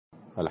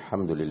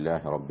الحمد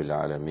لله رب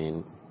العالمين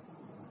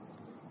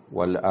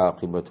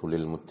والعاقبة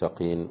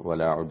للمتقين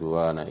ولا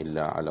عدوان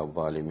إلا على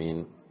الظالمين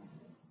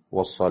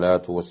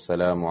والصلاة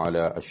والسلام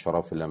على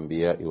أشرف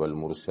الأنبياء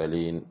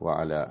والمرسلين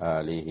وعلى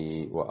آله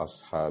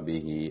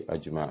وأصحابه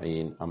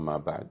أجمعين أما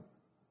بعد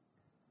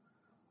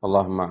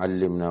اللهم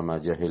علمنا ما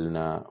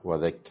جهلنا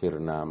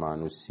وذكرنا ما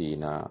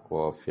نسينا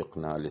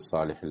ووفقنا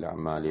لصالح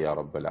الأعمال يا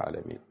رب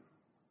العالمين.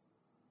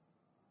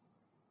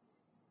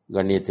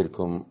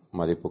 கண்ணியத்திற்கும்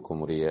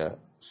மதிப்புக்கும் உரிய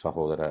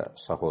சகோதர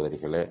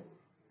சகோதரிகளே,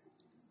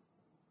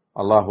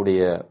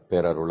 அல்லாஹுடைய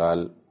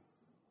பேரருளால்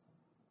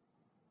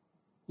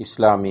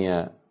இஸ்லாமிய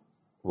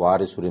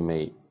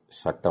வாரிசுரிமை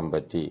சட்டம்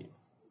பற்றி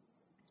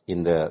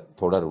இந்த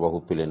தொடர்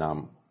வகுப்பிலே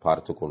நாம்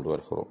பார்த்து கொண்டு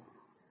வருகிறோம்.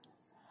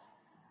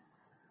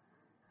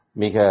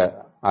 மிக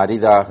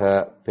அரிதாக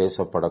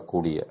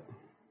பேசப்படக்கூடிய,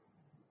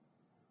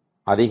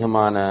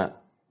 அதிகமான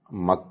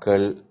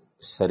மக்கள்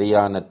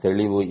சரியான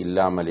தெளிவு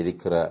இல்லாமல்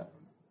இருக்கிற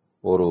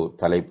ஒரு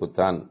தலைப்பு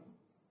தான்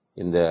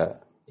இந்த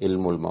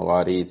இல்முல்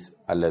மவாரீஸ்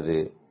அல்லது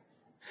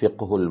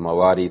ஃபிக்ஹுல்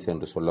மவாரீஸ்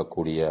என்று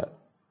சொல்லக்கூடிய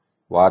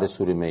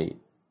வாரிசுரிமை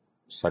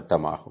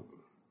சட்டமாகும்.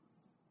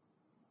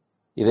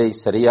 இதை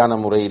சரியான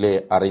முறையிலே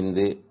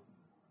அறிந்து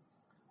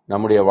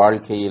நம்முடைய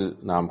வாழ்க்கையில்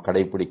நாம்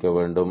கடைபிடிக்க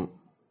வேண்டும்,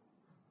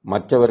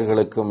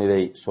 மற்றவர்களுக்கும்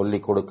இதை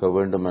சொல்லிக் கொடுக்க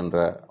வேண்டும் என்ற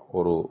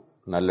ஒரு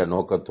நல்ல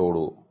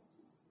நோக்கத்தோடு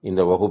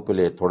இந்த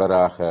வகுப்பிலே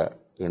தொடராக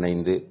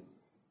இணைந்து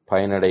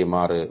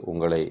பயனடைமாறு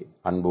உங்களை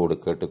அன்போடு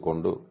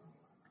கேட்டுக்கொண்டு,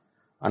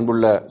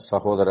 அன்புள்ள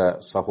சகோதர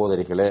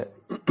சகோதரிகளே,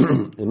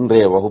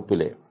 இன்றைய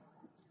வகுப்பிலே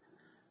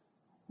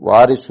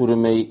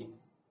வாரிசுரிமை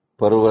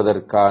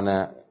பெறுவதற்கான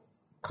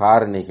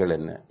காரணிகள்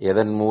என்ன,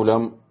 எதன்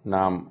மூலம்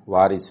நாம்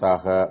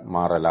வாரிசாக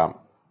மாறலாம்,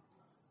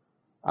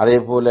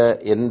 அதேபோல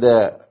எந்த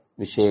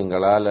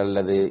விஷயங்களால்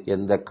அல்லது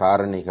எந்த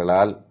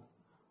காரணிகளால்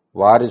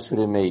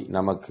வாரிசுரிமை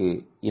நமக்கு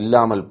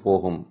இல்லாமல்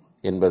போகும்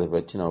என்பது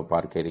பற்றி நாம்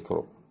பார்க்க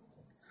இருக்கிறோம்.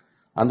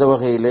 அந்த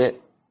வகையிலே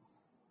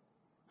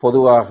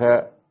பொதுவாக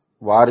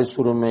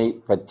வாரிசுரிமை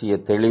பற்றிய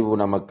தெளிவு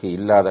நமக்கு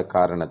இல்லாத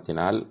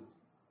காரணத்தினால்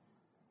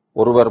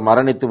ஒருவர்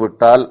மரணித்து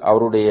விட்டால்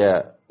அவருடைய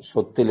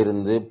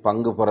சொத்திலிருந்து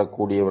பங்கு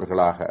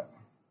பெறக்கூடியவர்களாக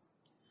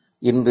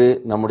இன்று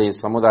நம்முடைய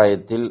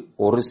சமுதாயத்தில்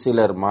ஒரு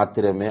சிலர்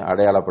மாத்திரமே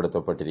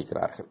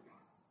அடையாளப்படுத்தப்பட்டிருக்கிறார்கள்.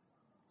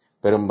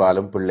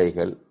 பெரும்பாலும்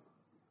பிள்ளைகள்,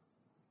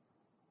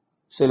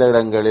 சில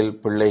இடங்களில்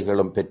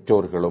பிள்ளைகளும்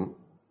பெற்றோர்களும்,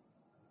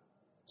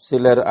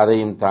 சிலர்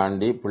அதையும்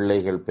தாண்டி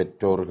பிள்ளைகள்,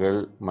 பெற்றோர்கள்,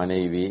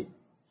 மனைவி,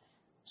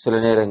 சில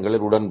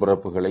நேரங்களில்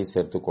உடன்பிறப்புகளை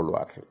சேர்த்துக்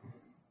கொள்வார்கள்.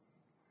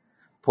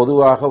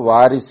 பொதுவாக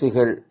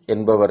வாரிசுகள்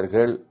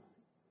என்பவர்கள்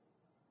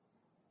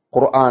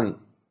குர்ஆன்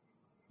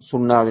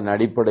சுன்னாவின்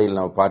அடிப்படையில்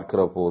நாம்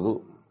பார்க்கிற போது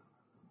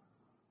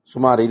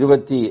சுமார்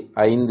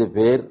 25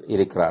 பேர்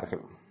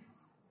இருக்கிறார்கள்.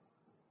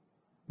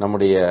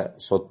 நம்முடைய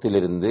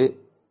சொத்திலிருந்து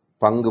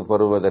பங்கு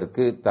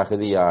பெறுவதற்கு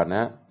தகுதியான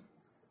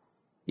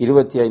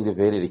 25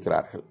 பேர்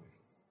இருக்கிறார்கள்.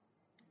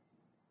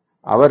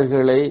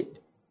 அவர்களை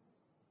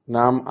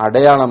நாம்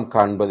அடையாளம்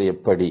காண்பது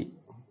எப்படி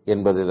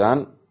என்பதுதான்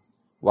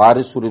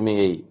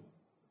வாரிசுரிமையை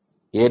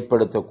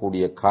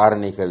ஏற்படுத்தக்கூடிய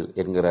காரணிகள்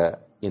என்கிற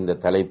இந்த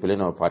தலைப்பிலே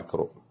நாம்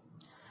பார்க்கிறோம்.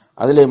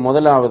 அதிலே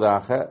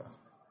முதலாவதாக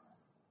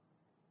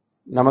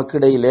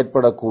நமக்கிடையில்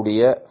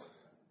ஏற்படக்கூடிய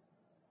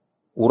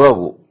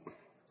உறவு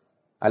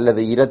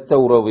அல்லது இரத்த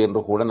உறவு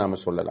என்று கூட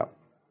நாம் சொல்லலாம்.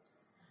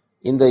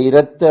 இந்த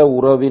இரத்த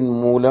உறவின்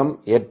மூலம்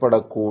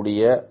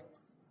ஏற்படக்கூடிய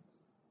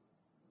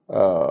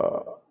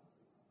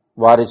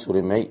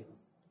வாரிசுரிமை,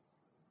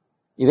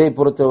 இதை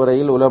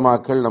பொறுத்தவரையில்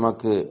உலமாக்கள்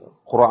நமக்கு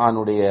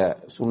குர்ஆனுடைய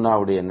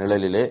சுன்னாவுடைய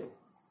நிழலிலே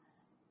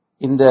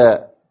இந்த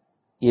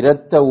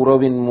இரத்த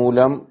உறவின்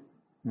மூலம்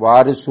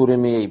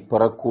வாரிசுரிமையை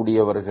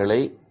பெறக்கூடியவர்களை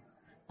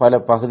பல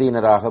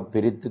பகுதியினராக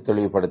பிரித்து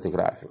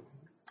தெளிவுபடுத்துகிறார்கள்.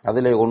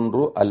 அதிலே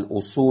ஒன்று அல்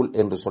உசூல்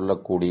என்று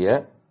சொல்லக்கூடிய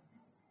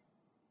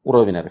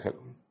உறவினர்கள்.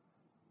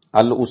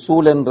 அல்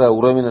உசூல் என்ற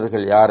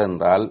உறவினர்கள் யார்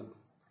என்றால்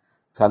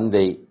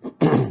தந்தை,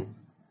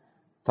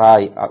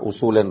 தாய்.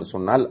 உசூல் என்று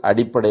சொன்னால்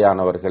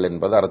அடிப்படையானவர்கள்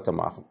என்பது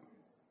அர்த்தமாகும்.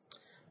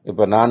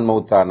 இப்ப நான்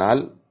மௌத்தானால்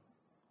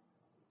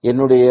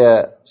என்னுடைய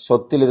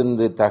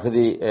சொத்திலிருந்து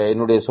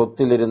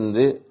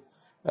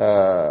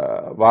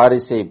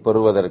வாரிசை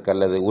பெறுவதற்கு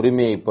அல்லது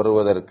உரிமையை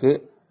பெறுவதற்கு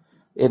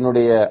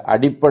என்னுடைய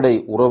அடிப்படை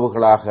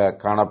உறவுகளாக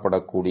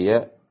காணப்படக்கூடிய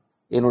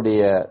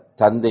என்னுடைய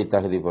தந்தை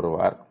தகுதி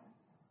பெறுவார்,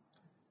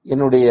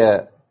 என்னுடைய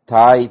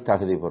தாய்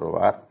தகுதி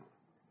பெறுவார்.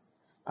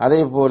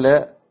 அதே போல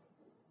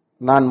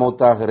நான்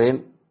மௌத்தாகிறேன்,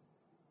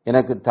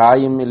 எனக்கு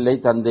தாயும் இல்லை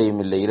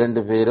தந்தையும் இல்லை,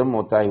 2 பேரும்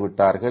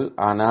மௌத்தாகிவிட்டார்கள்.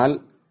 ஆனால்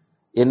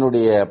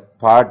என்னுடைய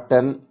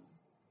பாட்டன்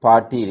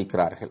பாட்டி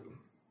இருக்கிறார்கள்,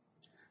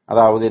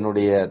 அதாவது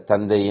என்னுடைய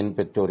தந்தையின்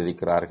பெற்றோர்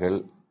இருக்கிறார்கள்.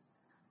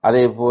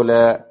 அதே போல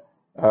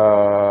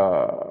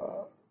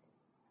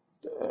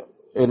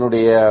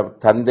என்னுடைய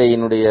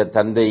தந்தையினுடைய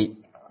தந்தை,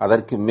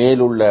 அதற்கு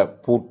மேலுள்ள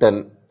பூட்டன்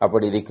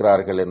அப்படி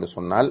இருக்கிறார்கள் என்று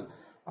சொன்னால்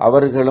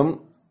அவர்களும்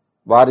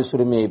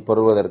வாரிசுரிமையை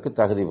பெறுவதற்கு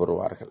தகுதி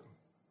பெறுவார்கள்.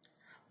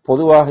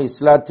 பொதுவாக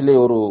இஸ்லாத்திலே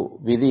ஒரு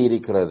விதி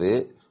இருக்கிறது,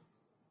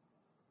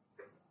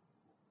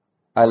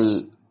 அல்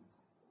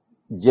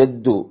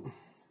ஜத்து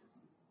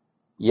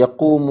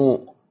யகூமு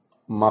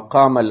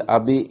மகாமல்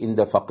அபி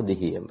இந்த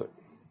ஃபக்திஹி என்று.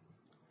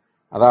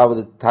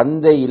 அதாவது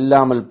தந்தை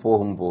இல்லாமல்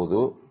போகும்போது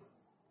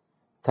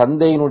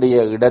தந்தையினுடைய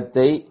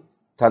இடத்தை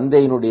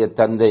தந்தையினுடைய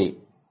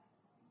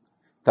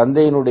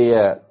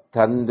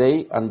தந்தை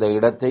அந்த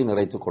இடத்தை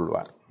நிறைத்துக்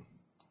கொள்வார்.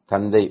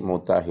 தந்தை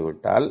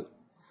மூத்தாகிவிட்டால்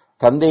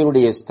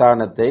தந்தையினுடைய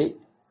ஸ்தானத்தை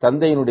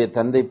தந்தையினுடைய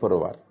தந்தை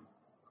பெறுவார்.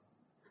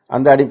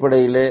 அந்த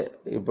அடிப்படையிலே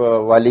இப்ப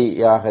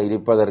வலியாக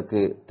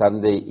இருப்பதற்கு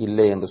தந்தை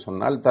இல்லை என்று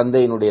சொன்னால்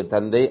தந்தையினுடைய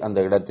தந்தை அந்த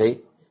இடத்தை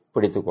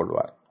பிடித்துக்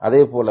கொள்வார்.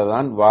 அதே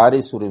போலதான்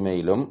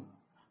வாரிசுரிமையிலும்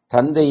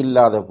தந்தை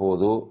இல்லாத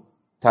போது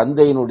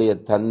தந்தையினுடைய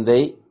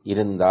தந்தை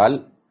இருந்தால்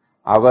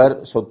அவர்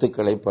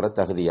சொத்துக்களை பெற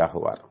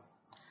தகுதியாகுவார்.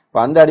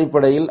 அந்த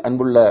அடிப்படையில்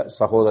அன்புள்ள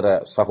சகோதர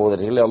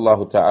சகோதரிகள்,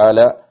 அல்லாஹு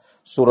தஆலா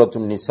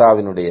சூரத்துன்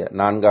நிசாவினுடைய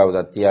 4வது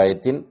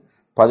அத்தியாயத்தின்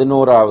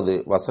 11வது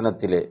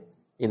வசனத்திலே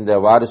இந்த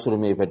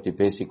வாரிசுரிமையை பற்றி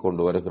பேசிக்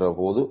கொண்டு வருகிற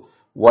போது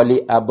வலி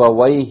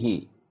அபவைஹி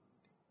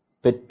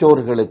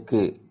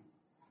பெற்றோர்களுக்கு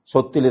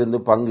சொத்திலிருந்து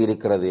பங்கு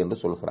இருக்கிறது என்று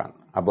சொல்கிறான்.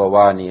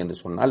 அபவானி என்று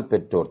சொன்னால்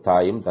பெற்றோர்,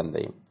 தாயும்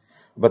தந்தையும்.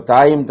 இப்ப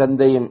தாயும்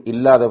தந்தையும்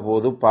இல்லாத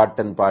போது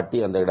பாட்டன் பாட்டி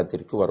அந்த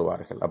இடத்திற்கு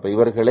வருவார்கள். அப்ப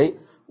இவர்களை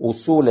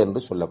உசூல் என்று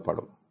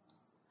சொல்லப்படும்.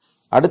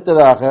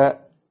 அடுத்ததாக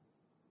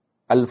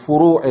அல்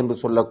ஃபுரு என்று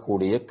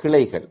சொல்லக்கூடிய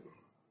கிளைகள்,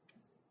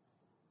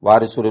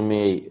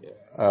 வாரிசுரிமையை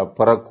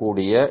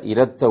பெறக்கூடிய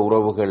இரத்த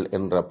உறவுகள்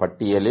என்ற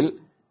பட்டியலில்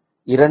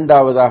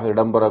இரண்டாவதாக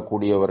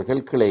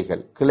இடம்பெறக்கூடியவர்கள்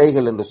கிளைகள்.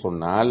 கிளைகள் என்று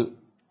சொன்னால்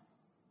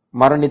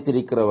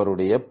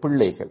மரணித்திருக்கிறவருடைய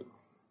பிள்ளைகள்.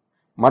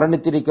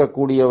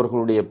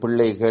 மரணித்திருக்கக்கூடியவர்களுடைய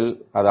பிள்ளைகள்,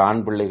 அது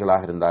ஆண்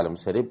பிள்ளைகளாக இருந்தாலும்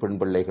சரி பெண்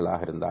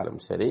பிள்ளைகளாக இருந்தாலும்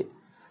சரி,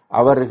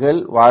 அவர்கள்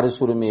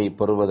வாரிசுரிமையை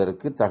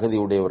பெறுவதற்கு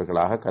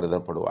தகுதியுடையவர்களாக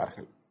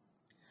கருதப்படுவார்கள்.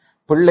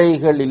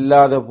 பிள்ளைகள்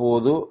இல்லாத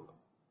போது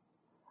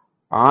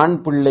ஆண்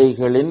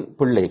பிள்ளைகளின்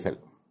பிள்ளைகள்,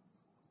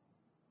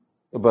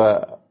 இப்ப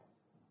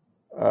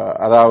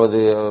அதாவது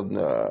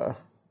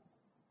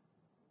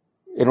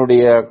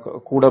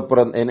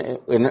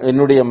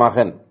என்னுடைய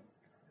மகன்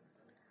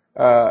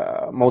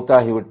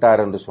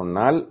மௌத்தாகிவிட்டார் என்று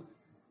சொன்னால்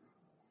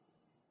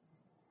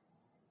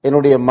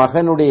என்னுடைய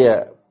மகனுடைய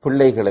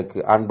பிள்ளைகளுக்கு,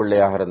 ஆண்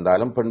பிள்ளையாக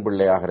இருந்தாலும் பெண்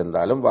பிள்ளையாக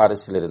இருந்தாலும்,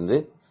 வாரிசிலிருந்து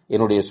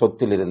என்னுடைய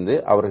சொத்திலிருந்து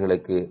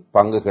அவர்களுக்கு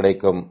பங்கு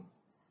கிடைக்கும்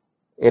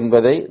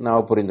என்பதை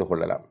நாம் புரிந்து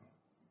கொள்ளலாம்.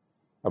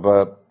 அப்ப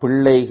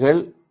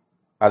பிள்ளைகள்,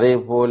 அதே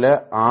போல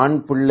ஆண்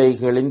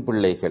பிள்ளைகளின்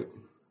பிள்ளைகள்,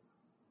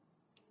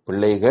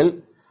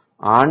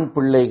 ஆண்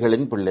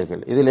பிள்ளைகளின்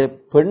பிள்ளைகள், இதிலே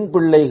பெண்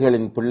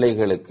பிள்ளைகளின்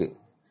பிள்ளைகளுக்கு,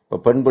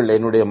 இப்ப பெண் பிள்ளை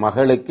என்னுடைய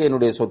மகளுக்கு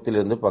என்னுடைய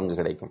சொத்திலிருந்து பங்கு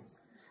கிடைக்கும்.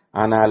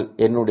 ஆனால்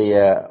என்னுடைய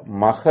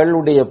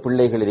மகளுடைய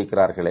பிள்ளைகள்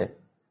இருக்கிறார்களே,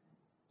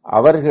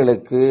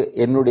 அவர்களுக்கு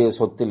என்னுடைய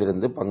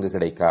சொத்திலிருந்து பங்கு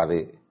கிடைக்காது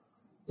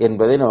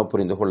என்பதை நாம்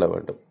புரிந்து கொள்ள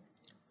வேண்டும்.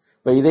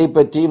 இப்ப இதை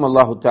பற்றியும்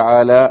அல்லாஹு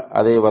தஆலா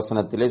அதே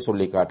வசனத்திலே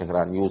சொல்லி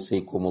காட்டுகிறான்.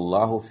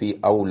 யூசிக்குமுல்லாஹு ஃபீ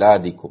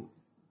அவுலாதிக்கும்,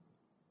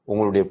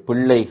 உங்களுடைய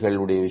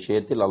பிள்ளைகளுடைய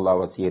விஷயத்தில் அல்லாஹ்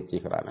வசியத்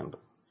செய்கிறான் என்று.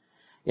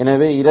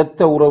 எனவே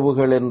இரத்த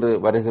உறவுகள் என்று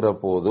வருகிற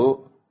போது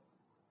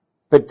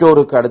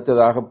பெற்றோருக்கு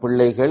அடுத்ததாக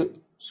பிள்ளைகள்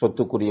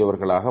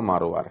சொத்துக்குரியவர்களாக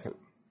மாறுவார்கள்.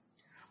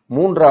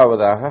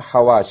 மூன்றாவதாக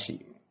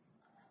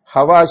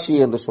ஹவாஷி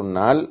என்று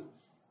சொன்னால்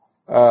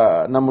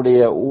நம்முடைய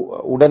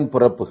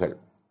உடன்பிறப்புகள்,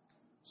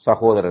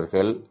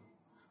 சகோதரர்கள்,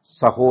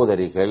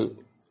 சகோதரிகள்,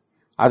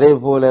 அதே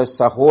போல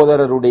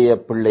சகோதரருடைய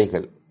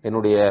பிள்ளைகள்.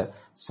 என்னுடைய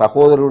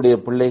சகோதரருடைய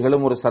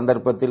பிள்ளைகளும் ஒரு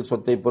சந்தர்ப்பத்தில்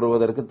சொத்தை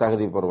பெறுவதற்கு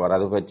தகுதி பெறுவார்.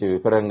 அது பற்றிய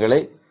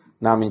விவரங்களை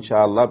நாம் இன்ஷா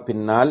அல்லாஹ்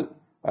பின்னால்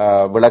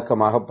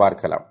விளக்கமாக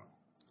பார்க்கலாம்.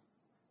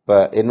 இப்ப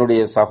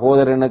என்னுடைய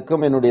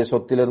சகோதரனுக்கும் என்னுடைய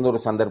சொத்திலிருந்து ஒரு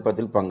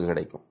சந்தர்ப்பத்தில் பங்கு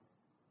கிடைக்கும்.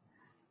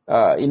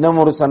 இன்னும்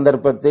ஒரு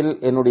சந்தர்ப்பத்தில்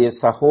என்னுடைய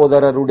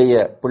சகோதரருடைய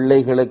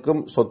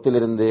பிள்ளைகளுக்கும்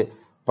சொத்திலிருந்து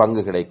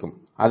பங்கு கிடைக்கும்.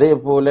 அதே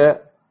போல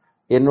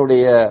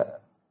என்னுடைய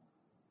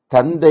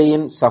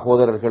தந்தையின்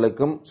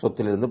சகோதரர்களுக்கும்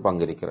சொத்திலிருந்து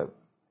பங்கு இருக்கிறது.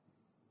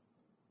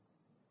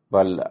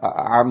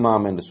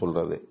 ஆமாம் என்று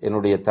சொல்றது,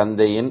 என்னுடைய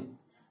தந்தையின்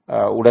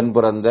உடன்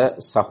பிறந்த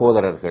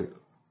சகோதரர்கள்,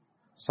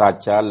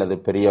 சாச்சா அல்லது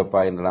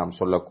பெரியப்பா என்று நாம்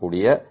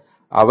சொல்லக்கூடிய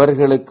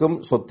அவர்களுக்கும்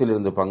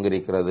சொத்திலிருந்து பங்கு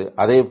இருக்கிறது.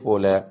 அதே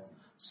போல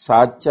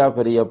சாச்சா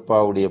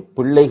பெரியப்பாவுடைய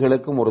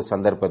பிள்ளைகளுக்கும் ஒரு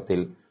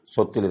சந்தர்ப்பத்தில்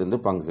சொத்திலிருந்து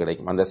பங்கு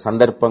கிடைக்கும். அந்த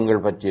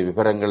சந்தர்ப்பங்கள் பற்றிய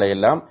விவரங்களை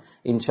எல்லாம்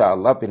இன்ஷா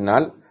அல்லாஹ்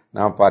பின்னால்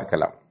நாம்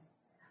பார்க்கலாம்.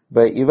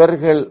 இப்ப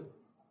இவர்கள்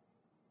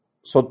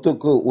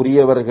சொத்துக்கு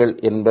உரியவர்கள்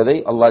என்பதை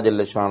அல்லாஹ்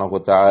ஜல்ல ஷானஹு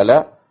தஆலா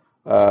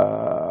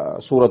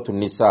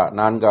சூரத்துன் நிசா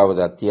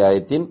 4வது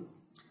அத்தியாயத்தின்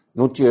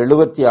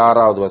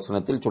 176வது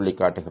வசனத்தில் சொல்லி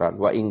காட்டுகிறான்.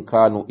 வ இன்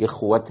கானு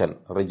இஹ்வதன்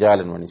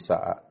ரிஜாலன் வ நிஸா,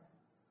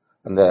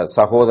 அந்த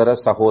சகோதர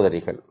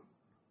சகோதரிகள்,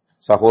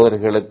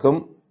 சகோதரிகளுக்கும்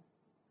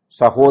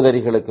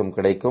சகோதரிகளுக்கும்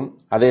கிடைக்கும்.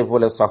 அதே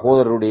போல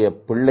சகோதரருடைய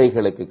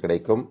பிள்ளைகளுக்கு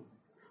கிடைக்கும்.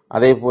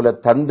 அதே போல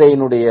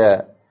தந்தையினுடைய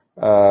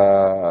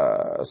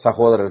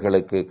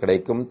சகோதரர்களுக்கு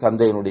கிடைக்கும்.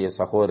 தந்தையினுடைய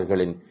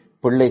சகோதரர்களின்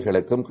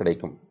பிள்ளைகளுக்கும்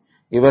கிடைக்கும்.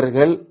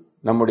 இவர்கள்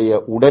நம்முடைய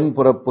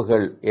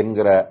உடன்பிறப்புகள்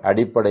என்கிற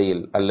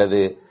அடிப்படையில் அல்லது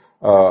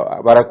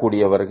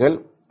வரக்கூடியவர்கள்.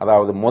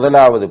 அதாவது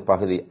முதலாவது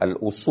பகுதி அல்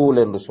உசூல்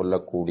என்று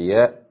சொல்லக்கூடிய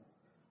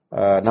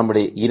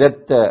நம்முடைய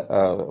இரத்த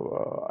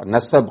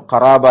நசப்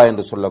கராபா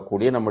என்று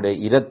சொல்லக்கூடிய நம்முடைய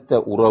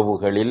இரத்த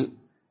உறவுகளில்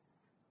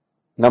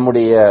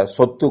நம்முடைய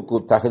சொத்துக்கு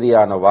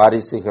தகுதியான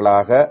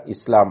வாரிசுகளாக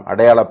இஸ்லாம்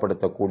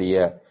அடையாளப்படுத்தக்கூடிய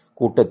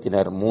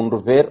கூட்டத்தினர் 3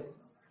 பேர்.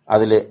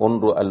 அதிலே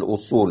ஒன்று அல்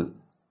உசூல்,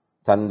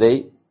 தந்தை,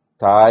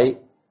 தாய்,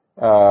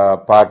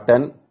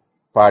 பாட்டன்,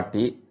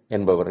 பாட்டி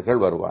என்பவர்கள்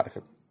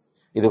வருவார்கள்.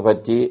 இது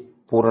பற்றி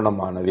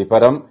பூரணமான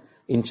விவரம்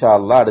இன்ஷா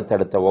அல்லாஹ்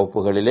அடுத்தடுத்த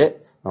வகுப்புகளிலே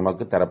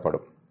நமக்கு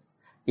தரப்படும்.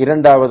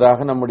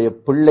 இரண்டாவதாக நம்முடைய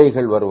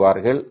பிள்ளைகள்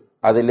வருவார்கள்.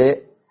 அதிலே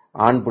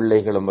ஆண்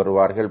பிள்ளைகளும்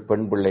வருவார்கள்,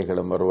 பெண்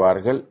பிள்ளைகளும்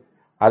வருவார்கள்.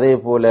 அதே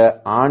போல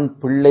ஆண்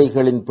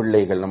பிள்ளைகளின்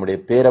பிள்ளைகள், நம்முடைய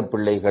பேர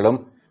பிள்ளைகளும்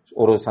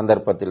ஒரு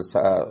சந்தர்ப்பத்தில்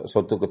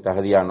சொத்துக்கு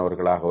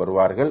தகுதியானவர்களாக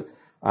வருவார்கள்.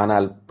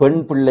 ஆனால்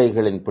பெண்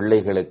பிள்ளைகளின்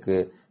பிள்ளைகளுக்கு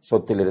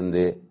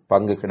சொத்திலிருந்து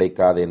பங்கு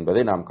கிடைக்காது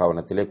என்பதை நாம்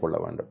கவனத்திலே கொள்ள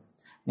வேண்டும்.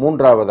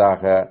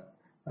 மூன்றாவதாக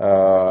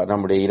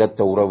நம்முடைய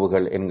இரத்த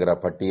உறவுகள் என்கிற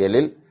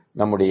பட்டியலில்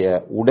நம்முடைய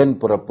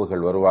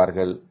உடன்பிறப்புகள்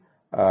வருவார்கள்,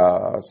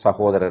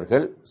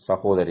 சகோதரர்கள்,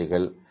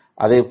 சகோதரிகள்.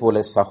 அதே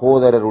போல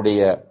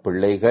சகோதரருடைய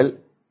பிள்ளைகள்,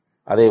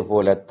 அதே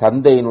போல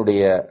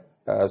தந்தையினுடைய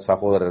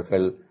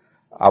சகோதரர்கள்,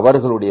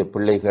 அவர்களுடைய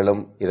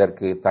பிள்ளைகளும்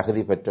இதற்கு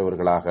தகுதி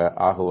பெற்றவர்களாக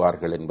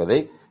ஆகுவார்கள் என்பதை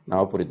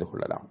நாம் புரிந்து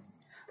கொள்ளலாம்.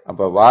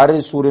 அப்ப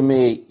வாரிசு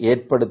உரிமையை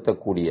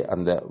ஏற்படுத்தக்கூடிய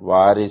அந்த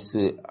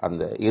வாரிசு,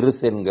 அந்த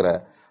இர்ஸ் என்கிற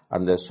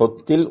அந்த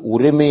சொத்தில்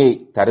உரிமையை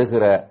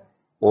தருகிற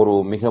ஒரு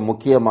மிக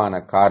முக்கியமான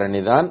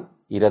காரணிதான்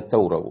இரத்த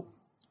உறவு.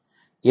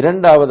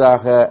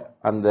 இரண்டாவதாக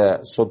அந்த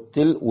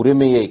சொத்தில்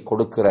உரிமையை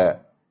கொடுக்கிற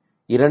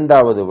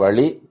இரண்டாவது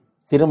வழி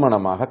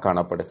திருமணமாக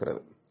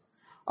காணப்படுகிறது.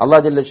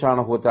 அல்லாஹ் ஜல்ல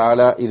ஷானஹு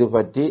தஆலா இது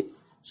பற்றி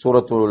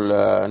சூரத்துல்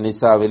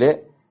நிசாவிலே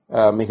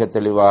மிக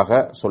தெளிவாக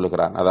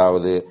சொல்லுகிறான்.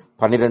 அதாவது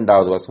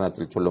 12வது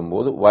வசனத்தில்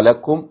சொல்லும்போது,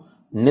 வலக்கும்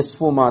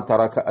நிஸ்ஃபு மா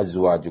தரக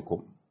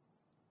அஸ்வாஜுக்கும்,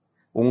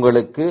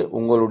 உங்களுக்கு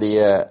உங்களுடைய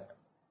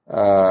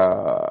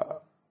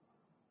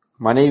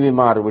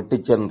மனைவிமார் விட்டு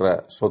சென்ற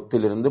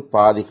சொத்திலிருந்து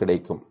பாதி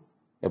கிடைக்கும்.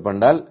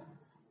 எப்பென்றால்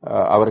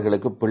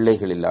அவர்களுக்கு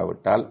பிள்ளைகள்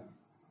இல்லாவிட்டால்,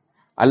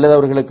 அல்லது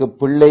அவர்களுக்கு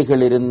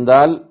பிள்ளைகள்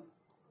இருந்தால்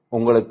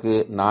உங்களுக்கு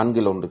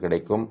 4/1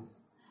 கிடைக்கும்.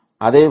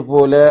 அதே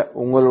போல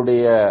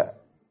உங்களுடைய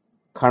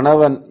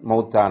கணவன்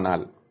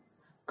மௌத்தானால்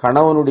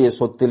கணவனுடைய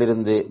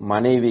சொத்திலிருந்து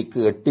மனைவிக்கு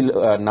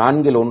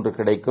 4/1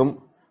 கிடைக்கும்,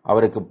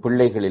 அவருக்கு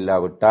பிள்ளைகள்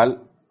இல்லாவிட்டால்.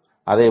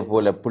 அதே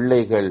போல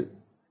பிள்ளைகள்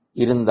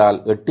இருந்தால்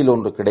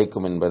 8/1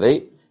 கிடைக்கும் என்பதை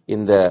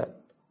இந்த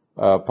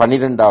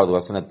 12வது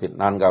வசனத்தில்,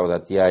 4வது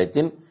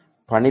அத்தியாயத்தின்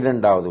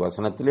 12வது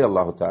வசனத்திலே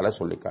அல்லாஹு தஆலா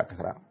சொல்லி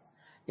காட்டுகிறான்.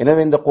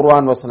 எனவே இந்த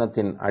குர்ஆன்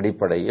வசனத்தின்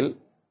அடிப்படையில்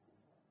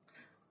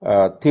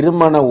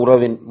திருமண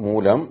உறவின்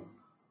மூலம்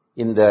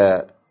இந்த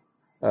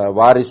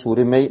வாரிசு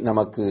உரிமை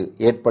நமக்கு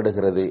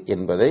ஏற்படுகிறது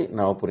என்பதை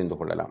நாம் புரிந்து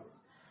கொள்ளலாம்.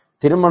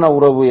 திருமண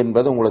உறவு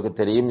என்பது உங்களுக்கு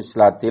தெரியும்,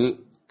 இஸ்லாத்தில்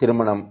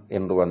திருமணம்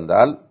என்று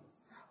வந்தால்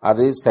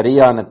அது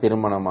சரியான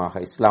திருமணமாக,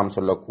 இஸ்லாம்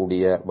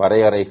சொல்லக்கூடிய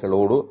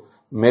வரையறைகளோடு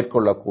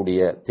மேற்கொள்ளக்கூடிய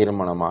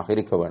திருமணமாக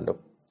இருக்க வேண்டும்.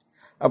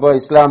 அப்போ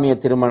இஸ்லாமிய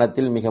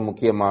திருமணத்தில் மிக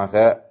முக்கியமாக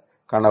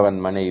கணவன்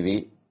மனைவி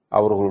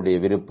அவர்களுடைய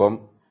விருப்பம்,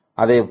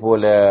 அதே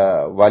போல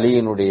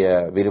வலியினுடைய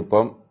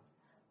விருப்பம்,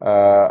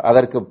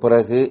 அதற்கு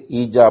பிறகு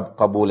ஈஜாப்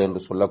கபூல்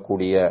என்று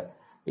சொல்லக்கூடிய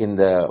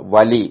இந்த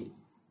வலி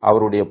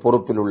அவருடைய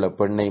பொறுப்பில் உள்ள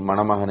பெண்ணை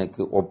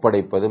மணமகனுக்கு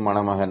ஒப்படைப்பது,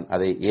 மணமகன்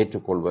அதை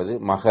ஏற்றுக்கொள்வது,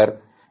 மகர்,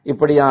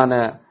 இப்படியான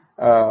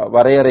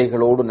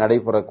வரையறைகளோடு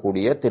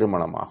நடைபெறக்கூடிய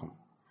திருமணமாகும்.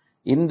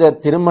 இந்த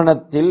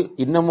திருமணத்தில்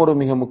இன்னும் ஒரு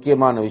மிக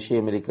முக்கியமான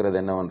விஷயம் இருக்கிறது.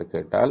 என்னவென்று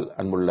கேட்டால்,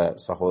 அன்புள்ள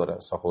சகோதர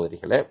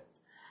சகோதரிகளே,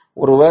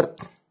 ஒருவர்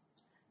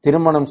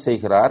திருமணம்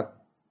செய்கிறார்.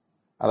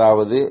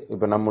 அதாவது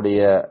இப்ப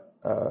நம்முடைய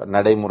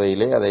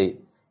நடைமுறையிலே அதை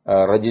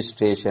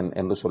ரெஜிஸ்ட்ரேஷன்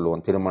என்று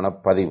சொல்லுவோம், திருமண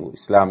பதிவு.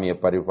 இஸ்லாமிய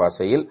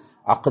பரிபாஷையில்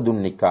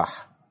அக்துன் நிக்காஹ்,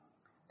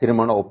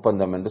 திருமண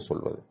ஒப்பந்தம் என்று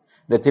சொல்வது.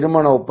 இந்த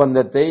திருமண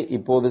ஒப்பந்தத்தை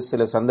இப்போது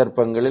சில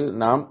சந்தர்ப்பங்களில்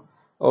நாம்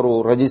ஒரு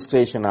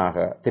ரெஜிஸ்ட்ரேஷனாக,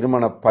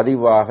 திருமண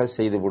பதிவாக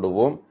செய்து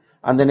விடுவோம்.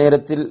 அந்த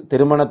நேரத்தில்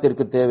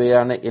திருமணத்திற்கு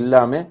தேவையான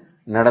எல்லாமே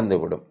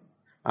நடந்துவிடும்.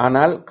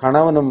 ஆனால்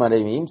கணவனும்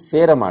மனைவியும்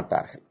சேர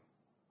மாட்டார்கள்.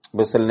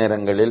 சில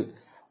நேரங்களில்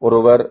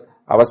ஒருவர்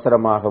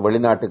அவசரமாக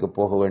வெளிநாட்டுக்கு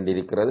போக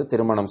வேண்டியிருக்கிறது,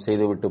 திருமணம்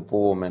செய்துவிட்டு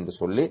போவோம் என்று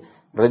சொல்லி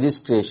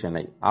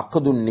ரெஜிஸ்ட்ரேஷனை,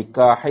 அக்துன்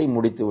நிக்காஹை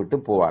முடித்துவிட்டு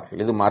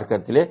போவார்கள். இது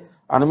மார்க்கத்திலே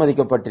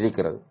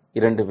அனுமதிக்கப்பட்டிருக்கிறது,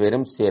 2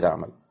 பேரும்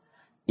சேராமல்.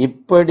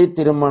 இப்படி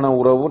திருமண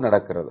உறவு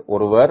நடக்கிறது.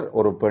 ஒருவர்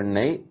ஒரு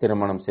பெண்ணை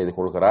திருமணம் செய்து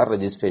கொள்கிறார்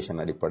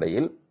ரெஜிஸ்ட்ரேஷன்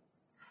அடிப்படையில்.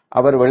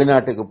 அவர்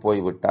வெளிநாட்டுக்கு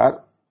போய்விட்டார்,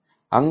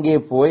 அங்கே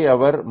போய்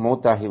அவர்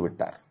மௌத்தாகி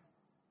விட்டார்.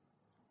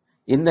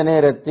 இந்த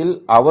நேரத்தில்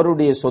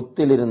அவருடைய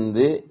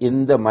சொத்திலிருந்து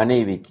இந்த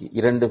மனைவிக்கு,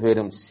 2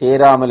 பேரும்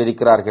சேராமல்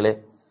இருக்கிறார்களே,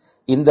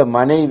 இந்த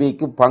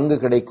மனைவிக்கு பங்கு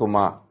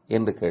கிடைக்குமா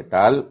என்று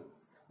கேட்டால்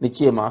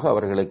நிச்சயமாக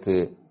அவர்களுக்கு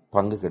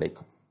பங்கு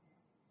கிடைக்கும்.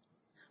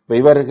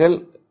 இவர்கள்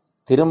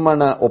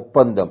திருமண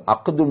ஒப்பந்தம்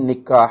அக்துன்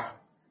நிக்காஹ்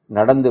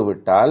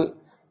நடந்துவிட்டால்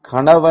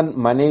கணவன்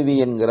மனைவி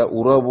என்கிற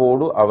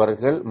உறவோடு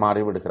அவர்கள்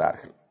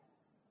மாறிவிடுகிறார்கள்.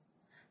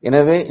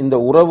 எனவே இந்த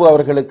உறவு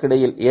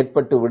அவர்களுக்கிடையில்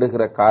ஏற்பட்டு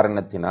விடுகிற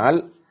காரணத்தினால்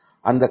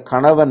அந்த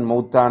கணவன்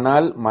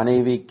மௌத்தானால்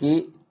மனைவிக்கு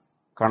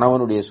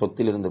கணவனுடைய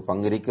சொத்திலிருந்து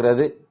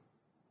பங்கிருக்கிறது.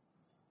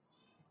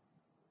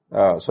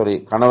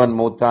 கணவன்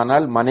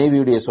மௌத்தானால்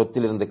மனைவியுடைய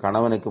சொத்திலிருந்து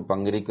கணவனுக்கு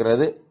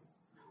பங்கிருக்கிறது.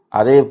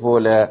 அதே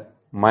போல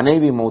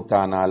மனைவி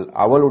மௌத்தானால்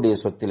அவளுடைய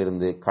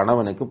சொத்திலிருந்து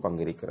கணவனுக்கு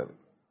பங்கிருக்கிறது.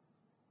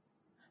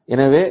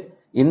 எனவே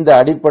இந்த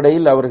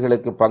அடிப்படையில்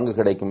அவர்களுக்கு பங்கு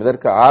கிடைக்கும்.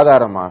 இதற்கு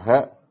ஆதாரமாக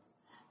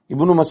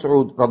இப்னு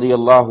மஸ்ஊத்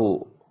ரலியல்லாஹு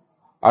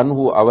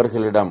அன்ஹு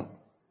அவர்களிடம்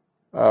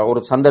ஒரு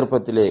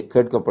சந்தர்ப்பத்திலே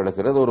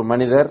கேட்கப்படுகிறது, ஒரு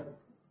மனிதர்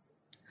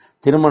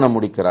திருமணம்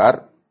முடிக்கிறார்,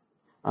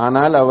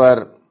 ஆனால்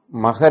அவர்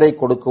மகரை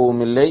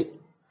கொடுக்கவும் இல்லை,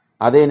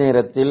 அதே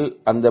நேரத்தில்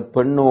அந்த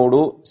பெண்ணோடு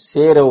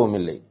சேரவும்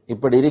இல்லை.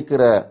 இப்படி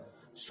இருக்கிற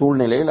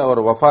சூழ்நிலையில்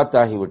அவர்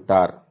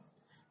வஃபாத்தாகிவிட்டார்,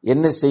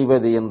 என்ன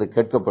செய்வது என்று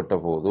கேட்கப்பட்ட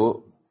போது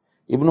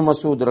இப்னு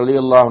மஸ்ஊத்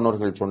ரலியல்லாஹு அன்ஹு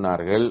அவர்கள்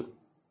சொன்னார்கள்,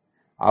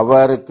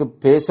 அவருக்கு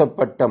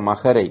பேசப்பட்ட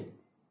மகரை,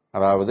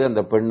 அதாவது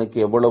அந்த பெண்ணுக்கு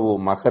எவ்வளவு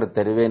மகர்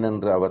தருவேன்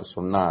என்று அவர்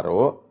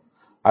சொன்னாரோ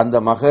அந்த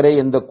மகரை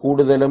எந்த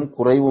கூடுதலும்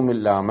குறைவும்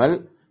இல்லாமல்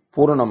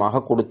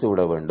பூரணமாக கொடுத்து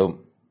விட வேண்டும்.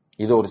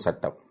 இது ஒரு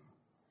சட்டம்.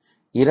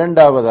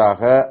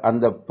 இரண்டாவதாக,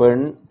 அந்த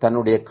பெண்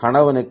தன்னுடைய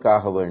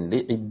கணவனுக்காக வேண்டி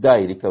இத்தா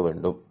இருக்க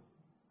வேண்டும்.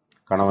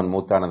 கணவன்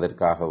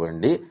மூத்தானதற்காக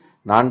வேண்டி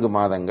 4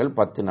 மாதங்கள்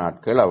 10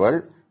 நாட்கள் அவள்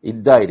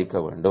இத்தா இருக்க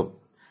வேண்டும்.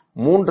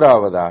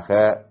 மூன்றாவதாக,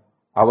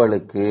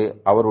 அவளுக்கு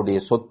அவருடைய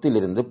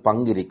சொத்திலிருந்து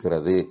பங்கு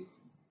இருக்கிறது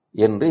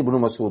என்று இப்னு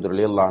மஸ்ஊத்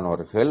ரலியல்லாஹு அன்ஹு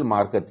அவர்கள்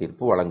மார்க்க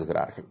தீர்ப்பு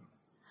வழங்குகிறார்கள்.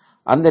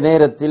 அந்த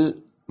நேரத்தில்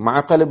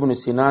மஅகல் இப்னு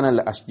சினான்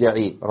அல்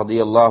அஷ்ஜஇ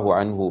ரலியல்லாஹு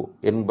அன்ஹு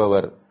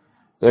என்பவர்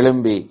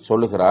எழும்பி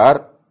சொல்லுகிறார்,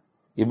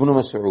 இப்னு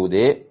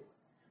மஸ்ஊதே,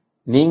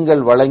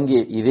 நீங்கள்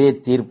வழங்கிய இதே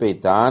தீர்ப்பை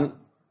தான்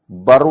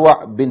பர்வா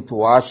பின்த்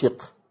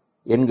வாஷிக்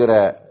என்கிற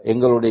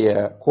எங்களுடைய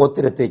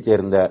கோத்திரத்தைச்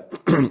சேர்ந்த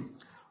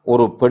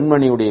ஒரு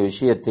பெண்மணியுடைய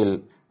விஷயத்தில்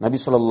நபி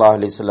ஸல்லல்லாஹு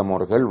அலைஹி வஸல்லம்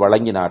அவர்கள்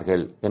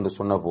வழங்கினார்கள் என்று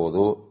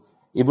சொன்னபோது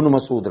இப்னு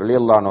மஸ்ஊத்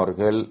ரலியல்லாஹு அன்ஹு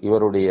அவர்கள்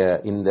இவருடைய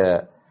இந்த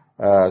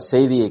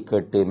செய்தியை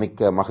கேட்டு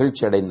மிக்க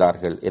மகிழ்ச்சி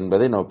அடைந்தார்கள்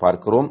என்பதை நாம்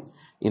பார்க்கிறோம்.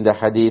 இந்த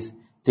ஹதீஸ்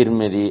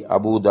திர்மிதி,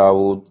 அபூ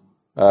தாவூத்,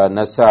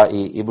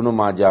 நசாஇ, இப்னு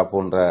மாஜா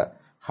போன்ற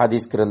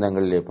ஹதீஸ்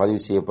கிரந்தங்களிலே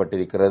பதிவு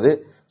செய்யப்பட்டிருக்கிறது.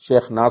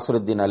 ஷேக்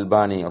நாசருத்தீன்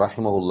அல்பானி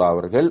ரஹிமஹுல்லாஹ்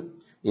அவர்கள்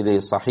இது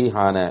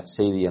சஹீஹான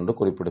செய்தி என்று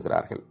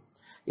குறிப்பிடுகிறார்கள்.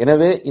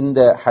 எனவே இந்த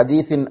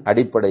ஹதீஸின்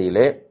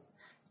அடிப்படையிலே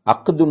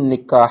அக்துன்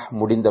நிக்காஹ்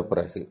முடிந்த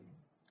பிறகு,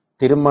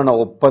 திருமண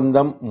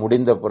ஒப்பந்தம்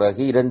முடிந்த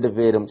பிறகு 2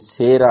 பேரும்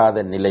சேராத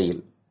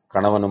நிலையில்,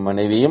 கணவனும்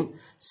மனைவியும்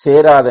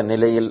சேராத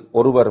நிலையில்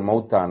ஒருவர்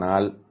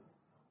மௌத்தானால்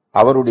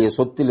அவருடைய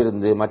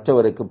சொத்திலிருந்து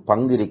மற்றவருக்கு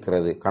பங்கு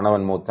இருக்கிறது.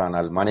 கணவன்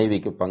மௌத்தானால்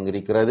மனைவிக்கு பங்கு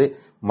இருக்கிறது,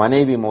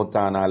 மனைவி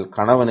மௌத்தானால்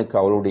கணவனுக்கு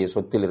அவருடைய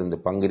சொத்திலிருந்து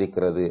பங்கு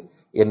இருக்கிறது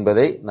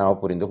என்பதை நாம்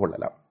புரிந்து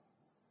கொள்ளலாம்.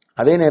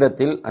 அதே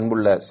நேரத்தில்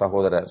அன்புள்ள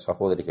சகோதர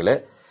சகோதரிகளே,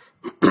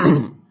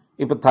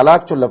 இப்ப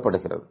தலாக்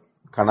சொல்லப்படுகிறது.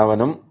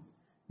 கணவனும்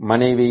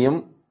மனைவியும்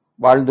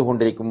வாழ்ந்து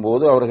கொண்டிருக்கும்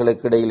போது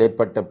அவர்களுக்கு இடையில்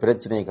ஏற்பட்ட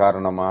பிரச்சனை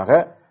காரணமாக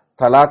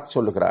தலாக்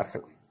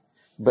சொல்லுகிறார்கள்.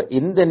 இப்ப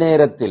இந்த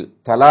நேரத்தில்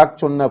தலாக்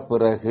சொன்ன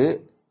பிறகு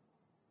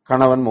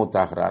கணவன்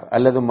மூத்தாகிறார்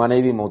அல்லது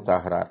மனைவி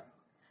மூத்தாகிறார்,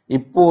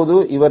 இப்போது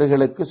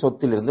இவர்களுக்கு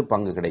சொத்திலிருந்து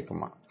பங்கு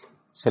கிடைக்குமா?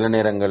 சில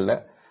நேரங்களில்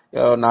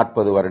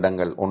 40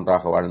 வருடங்கள்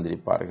ஒன்றாக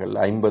வாழ்ந்திருப்பார்கள்,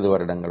 50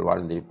 வருடங்கள்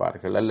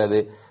வாழ்ந்திருப்பார்கள், அல்லது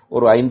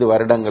ஒரு 5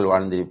 வருடங்கள்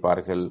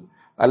வாழ்ந்திருப்பார்கள்,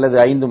 அல்லது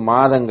 5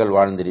 மாதங்கள்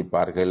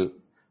வாழ்ந்திருப்பார்கள்,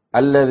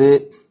 அல்லது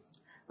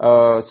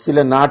சில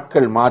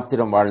நாட்கள்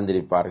மாத்திரம்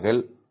வாழ்ந்திருப்பார்கள்.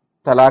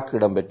 தலாக்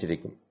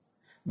இடம்பெற்றிருக்கும்.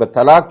 இப்ப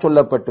தலாக்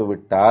சொல்லப்பட்டு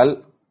விட்டால்,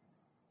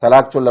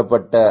 தலாக்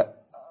சொல்லப்பட்ட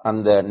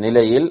அந்த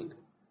நிலையில்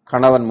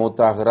கணவன்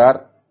மூத்தாகிறார்,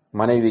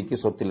 மனைவிக்கு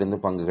சொத்திலிருந்து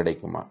பங்கு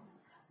கிடைக்குமா?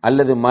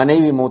 அல்லது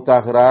மனைவி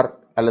மூத்தாகிறார்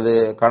அல்லது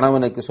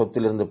கணவனுக்கு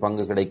சொத்திலிருந்து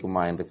பங்கு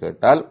கிடைக்குமா என்று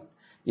கேட்டால்,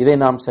 இதை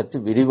நாம் சற்று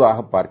விரிவாக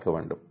பார்க்க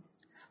வேண்டும்.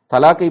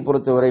 தலாக்கை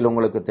பொறுத்தவரையில்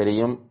உங்களுக்கு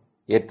தெரியும்,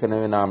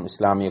 ஏற்கனவே நாம்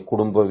இஸ்லாமிய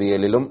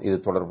குடும்பவியலிலும் இது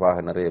தொடர்பாக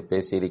நிறைய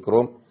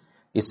பேசியிருக்கிறோம்.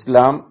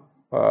 இஸ்லாம்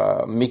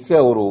மிக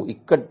ஒரு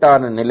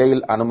இக்கட்டான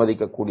நிலையில்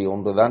அனுமதிக்கக்கூடிய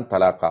ஒன்றுதான்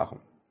தலாக்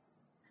ஆகும்.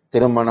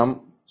 திருமணம்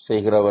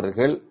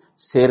செய்கிறவர்கள்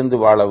சேர்ந்து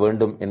வாழ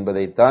வேண்டும்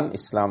என்பதைத்தான்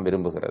இஸ்லாம்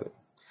விரும்புகிறது.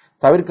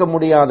 தவிர்க்க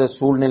முடியாத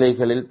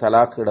சூழ்நிலைகளில்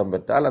தலாக்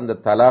இடம்பெற்றால் அந்த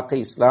தலாக்கை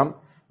இஸ்லாம்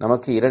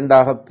நமக்கு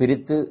 2ஆக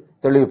பிரித்து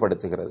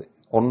தெளிவுபடுத்துகிறது.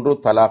 ஒன்று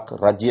தலாக்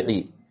ரஜிஇ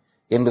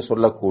என்று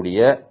சொல்லக்கூடிய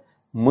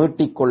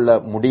மீட்டிக்கொள்ள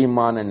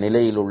முடியுமான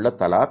நிலையில் உள்ள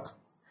தலாக்,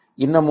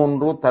 இன்னும்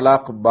ஒன்று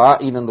தலாக்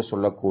பாயின் என்று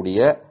சொல்லக்கூடிய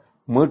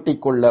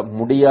மீட்டிக்கொள்ள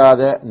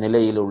முடியாத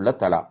நிலையில் உள்ள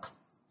தலாக்.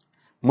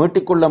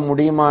 மீட்டிக்கொள்ள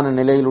முடியுமான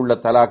நிலையில் உள்ள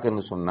தலாக்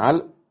என்று சொன்னால்,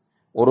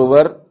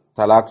 ஒருவர்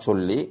தலாக்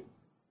சொல்லி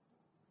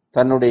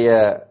தன்னுடைய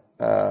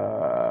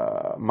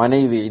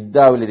மனைவி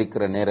இத்தாவில்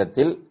இருக்கிற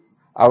நேரத்தில்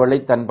அவளை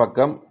தன்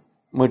பக்கம்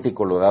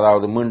மீட்டிக்கொள்வது,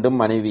 அதாவது மீண்டும்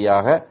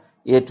மனைவியாக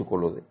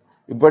ஏற்றுக்கொள்வது.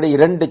 இப்படி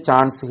 2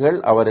 சான்ஸ்கள்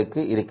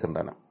அவருக்கு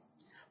இருக்கின்றன.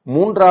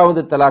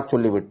 3வது தலாக்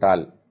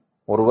சொல்லிவிட்டால்,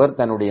 ஒருவர்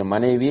தன்னுடைய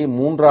மனைவியை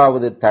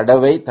 3வது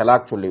தடவை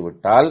தலாக்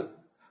சொல்லிவிட்டால்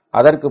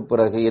அதற்கு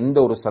பிறகு எந்த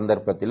ஒரு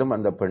சந்தர்ப்பத்திலும்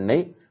அந்த பெண்ணை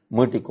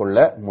மீட்டிக்கொள்ள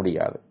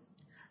முடியாது.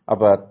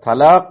 அப்ப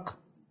தலாக்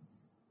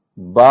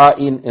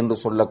பாயின் என்று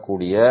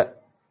சொல்லக்கூடிய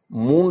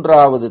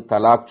 3வது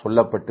தலாக்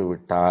சொல்லப்பட்டு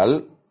விட்டால்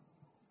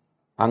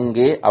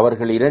அங்கே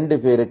அவர்கள் 2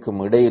 பேருக்கும்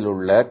இடையில்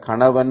உள்ள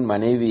கணவன்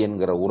மனைவி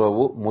என்கிற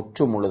உறவு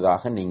முற்று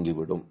முழுதாக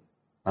நீங்கிவிடும்.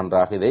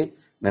 நன்றாக இதை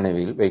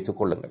நினைவில் வைத்துக்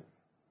கொள்ளுங்கள்.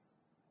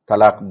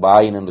 தலாக்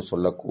பாயின் என்று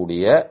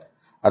சொல்லக்கூடிய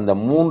அந்த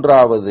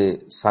 3வது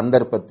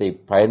சந்தர்ப்பத்தை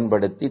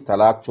பயன்படுத்தி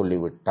தலாக்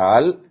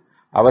சொல்லிவிட்டால்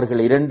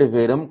அவர்கள் 2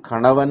 பேரும்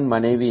கணவன்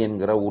மனைவி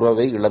என்கிற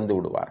உறவை இழந்து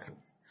விடுவார்கள்.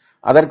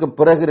 அதற்கு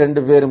பிறகு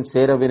 2 பேரும்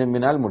சேர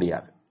விரும்பினால்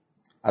முடியாது.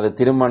 அது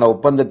திருமண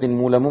ஒப்பந்தத்தின்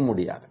மூலமும்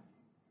முடியாது.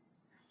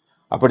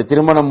 அப்படி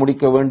திருமணம்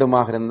முடிக்க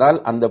வேண்டுமாக இருந்தால்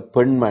அந்த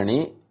பெண்மணி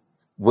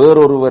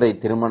வேறொருவரை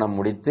திருமணம்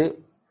முடித்து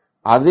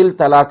அதில்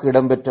தலாக்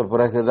இடம்பெற்ற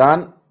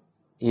பிறகுதான்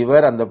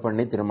இவர் அந்த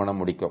பெண்ணை திருமணம்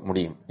முடிக்க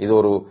முடியும். இது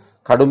ஒரு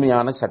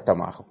கடுமையான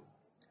சட்டமாகும்.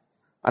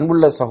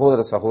 அன்புள்ள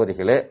சகோதர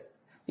சகோதரிகளே,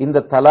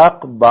 இந்த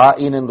தலாக்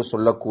பாயின் என்று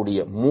சொல்லக்கூடிய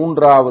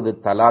மூன்றாவது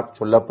தலாக்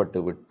சொல்லப்பட்டு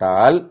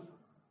விட்டால்,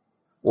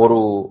 ஒரு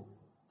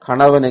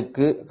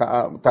கணவனுக்கு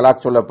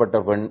தலாக் சொல்லப்பட்ட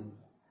பெண்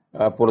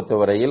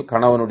பொறுத்தவரையில்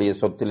கணவனுடைய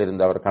சொத்தில்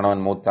இருந்து, அவர்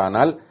கணவன்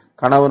மௌத்தானால்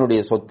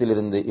கணவனுடைய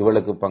சொத்திலிருந்து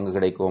இவளுக்கு பங்கு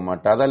கிடைக்கவும்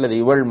மாட்டாது, அல்லது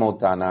இவள்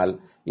மௌத்தானால்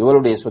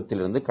இவளுடைய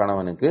சொத்திலிருந்து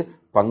கணவனுக்கு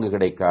பங்கு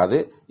கிடைக்காது.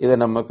 இதை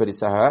நம்ம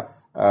பெரிசாக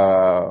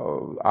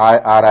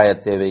ஆராய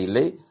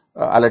தேவையில்லை,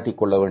 அலட்டிக்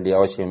கொள்ள வேண்டிய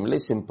அவசியம் இல்லை,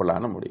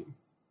 சிம்பிளான முடிவு.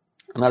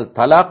 ஆனால்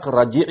தலாக்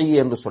ரஜிஇ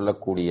என்று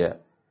சொல்லக்கூடிய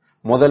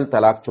முதல்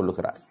தலாக்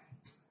சொல்லுகிறார்,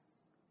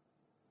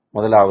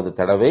 முதலாவது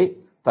தடவை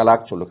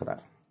தலாக்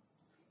சொல்லுகிறார்.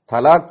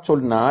 தலாக்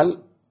சொன்னால்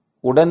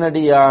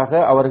உடனடியாக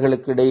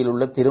அவர்களுக்கு இடையில்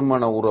உள்ள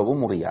திருமண உறவு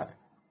முறியாது.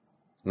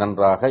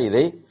 நன்றாக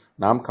இதை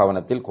நாம்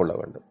கவனத்தில் கொள்ள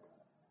வேண்டும்.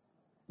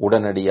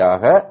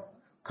 உடனடியாக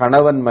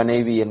கணவன்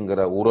மனைவி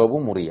என்கிற உறவு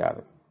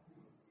முறியாது.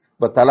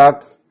 இப்ப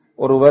தலாக்,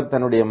 ஒருவர்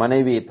தன்னுடைய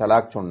மனைவியை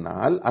தலாக்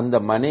சொன்னால் அந்த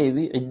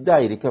மனைவி இத்தா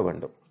இருக்க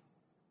வேண்டும்.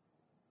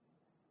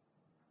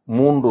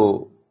 3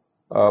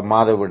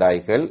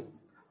 மாதவிடாய்கள்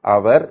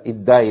அவர்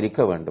இத்தா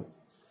இருக்க வேண்டும்.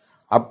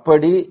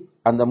 அப்படி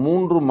அந்த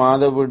 3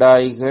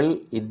 மாதவிடாய்கள்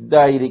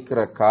இத்தா இருக்கிற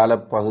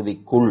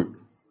காலப்பகுதிக்குள்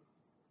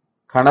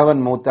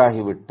கணவன்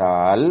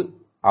மூத்தாகிவிட்டால்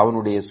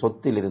அவனுடைய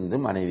சொத்திலிருந்து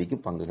மனைவிக்கு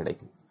பங்கு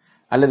கிடைக்கும்.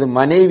 அல்லது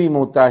மனைவி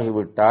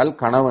மூத்தாகிவிட்டால்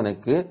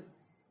கணவனுக்கு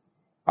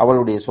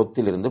அவளுடைய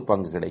சொத்திலிருந்து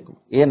பங்கு கிடைக்கும்.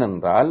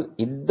 ஏனென்றால்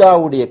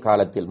இத்தாவுடைய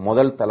காலத்தில்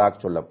முதல்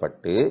தலாக்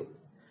சொல்லப்பட்டு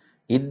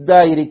இத்தா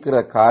இருக்கிற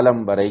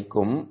காலம்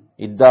வரைக்கும்,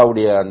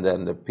 இத்தாவுடைய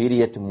அந்த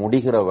பீரியட்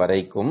முடிகிற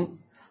வரைக்கும்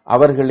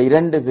அவர்கள்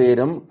 2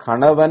 பேரும்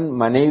கணவன்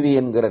மனைவி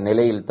என்கிற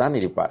நிலையில் தான்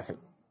இருப்பார்கள்.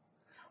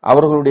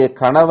 அவர்களுடைய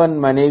கணவன்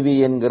மனைவி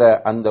என்கிற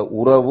அந்த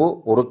உறவு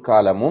ஒரு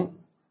காலமும்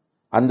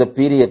அந்த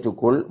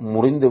பீரியட்டுக்குள்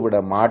முறிந்துவிட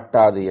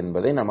மாட்டாது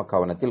என்பதை நம்ம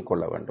கவனத்தில்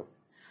கொள்ள வேண்டும்.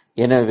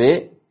 எனவே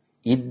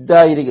இத்தா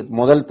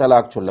முதல்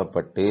தலாக்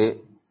சொல்லப்பட்டு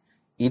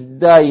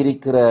இத்தா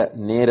இருக்கிற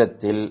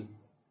நேரத்தில்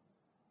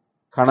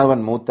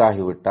கணவன்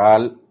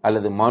மூத்தாகிவிட்டால்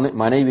அல்லது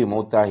மனைவி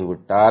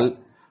மூத்தாகிவிட்டால்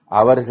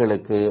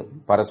அவர்களுக்கு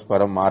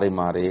பரஸ்பரம் மாறி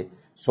மாறி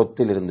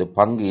சொத்திலிருந்து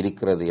பங்கு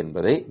இருக்கிறது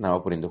என்பதை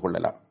நாம் புரிந்து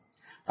கொள்ளலாம்.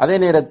 அதே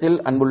நேரத்தில்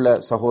அன்புள்ள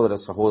சகோதர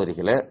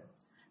சகோதரிகளே,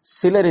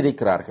 சிலர்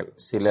இருக்கிறார்கள்,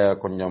 சில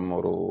கொஞ்சம்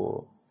ஒரு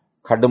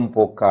கடும்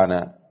போக்கான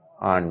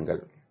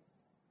ஆண்கள்.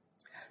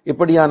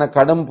 இப்படியான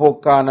கடும்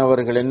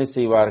போக்கானவர்கள் என்ன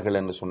செய்வார்கள்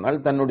என்று சொன்னால்,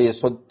 தன்னுடைய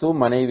சொத்து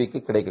மனைவிக்கு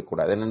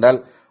கிடைக்கக்கூடாது. ஏனென்றால்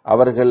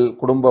அவர்கள்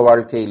குடும்ப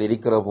வாழ்க்கையில்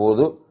இருக்கிற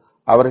போது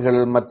அவர்கள்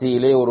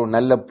மத்தியிலே ஒரு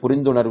நல்ல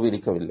புரிந்துணர்வு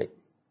இருக்கவில்லை.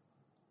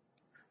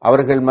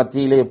 அவர்கள்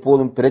மத்தியிலே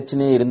எப்போதும்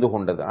பிரச்சனையே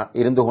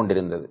இருந்து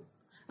கொண்டிருந்தது.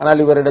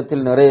 ஆனால்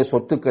இவரிடத்தில் நிறைய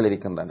சொத்துக்கள்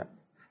இருக்கின்றன.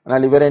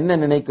 ஆனால் இவர் என்ன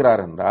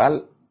நினைக்கிறார் என்றால்,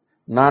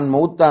 நான்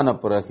மௌத்தான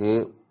பிறகு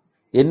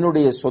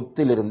என்னுடைய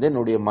சொத்திலிருந்து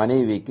என்னுடைய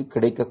மனைவிக்கு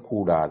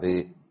கிடைக்கக்கூடாது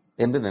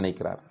என்று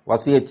நினைக்கிறார்.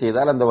 வசியத்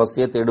செய்தால் அந்த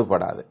வசியத்தை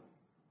எடுபடாது.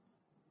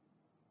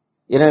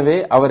 எனவே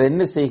அவர்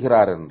என்ன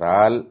செய்கிறார்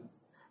என்றால்,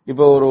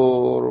 இப்போ ஒரு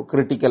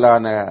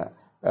கிரிட்டிக்கலான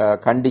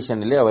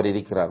கண்டிஷனிலே அவர்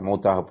இருக்கிறார்,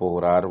 மௌத்தாக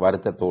போகிறார்,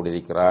 வருத்தத்தோடு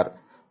இருக்கிறார்,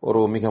 ஒரு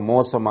மிக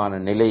மோசமான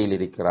நிலையில்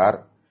இருக்கிறார்.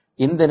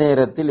 இந்த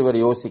நேரத்தில் இவர்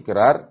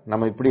யோசிக்கிறார்,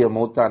 நம்ம இப்படி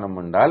மௌத்தானம்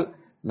என்றால்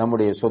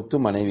நம்முடைய சொத்து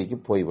மனைவிக்கு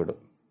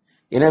போய்விடும்.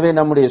 எனவே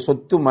நம்முடைய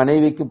சொத்து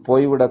மனைவிக்கு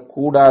போய்விடக்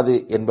கூடாது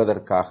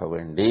என்பதற்காக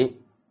வேண்டி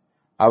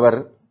அவர்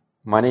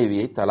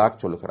மனைவியை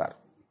தலாக் சொல்கிறார்.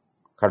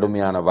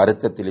 கடுமையான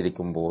வருத்தத்தில்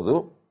இருக்கும் போது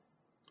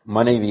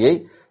மனைவியை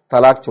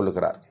தலாக்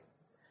சொல்கிறார்.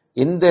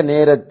 இந்த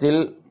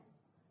நேரத்தில்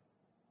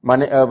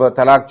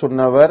தலாக்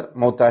சொன்னவர்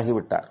மௌத்தாகி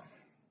விட்டார்.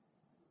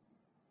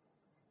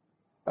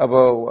 அப்போ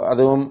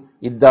அதுவும்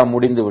இத்தா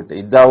முடிந்து விட்டு,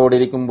 இத்தாவோடு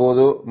இருக்கும்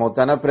போது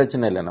மௌத்தான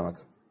பிரச்சனை இல்லை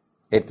நமக்கு.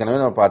 ஏற்கனவே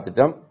நம்ம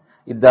பார்த்துட்டோம்,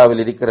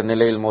 இத்தாவில் இருக்கிற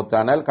நிலையில்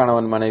மௌத்தானால்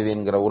கணவன் மனைவி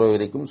என்கிற உறவு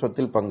இருக்கும்,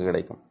 சொத்தில் பங்கு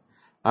கிடைக்கும்.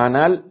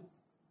 ஆனால்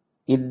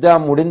இத்தா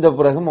முடிந்த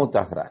பிறகு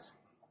மௌத்தாகிறார்.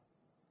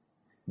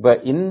 இப்ப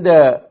இந்த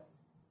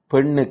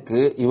பெண்ணுக்கு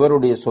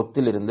இவருடைய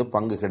சொத்தில் இருந்து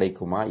பங்கு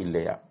கிடைக்குமா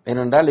இல்லையா?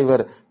 ஏனென்றால்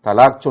இவர்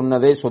தலாக்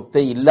சொன்னதே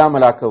சொத்தை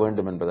இல்லாமலாக்க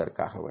வேண்டும்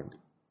என்பதற்காக வேண்டி.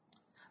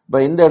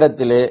 இப்ப இந்த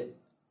இடத்திலே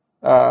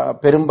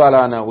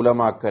பெரும்பாலான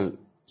உலமாக்கள்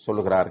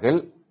சொல்லுகிறார்கள்,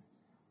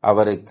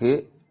 அவருக்கு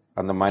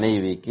அந்த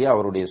மனைவிக்கு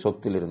அவருடைய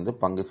சொத்திலிருந்து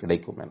பங்கு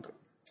கிடைக்கும் என்று.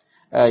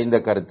 இந்த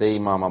கருத்தை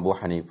இமாம் அபு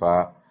ஹனீஃபா,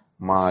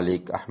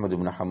 மாலிக், அஹ்மது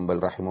இப்னு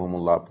ஹம்பல்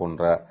ரஹிமஹுமுல்லா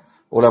போன்ற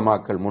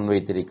உலமாக்கள்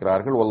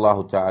முன்வைத்திருக்கிறார்கள்.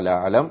 வல்லாஹு தஆலா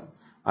அலம்,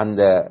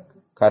 அந்த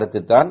கருத்து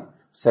தான்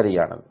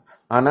சரியானது.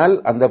 ஆனால்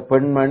அந்த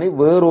பெண்மணி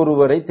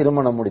வேறொருவரை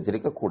திருமணம்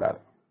முடித்திருக்க கூடாது.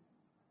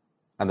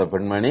 அந்த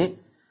பெண்மணி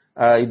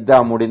இத்தா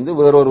முடிந்து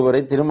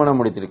வேறொருவரை திருமணம்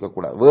முடித்திருக்க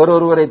கூடாது.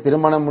 வேறொருவரை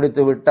திருமணம்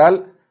முடித்து விட்டால்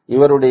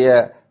இவருடைய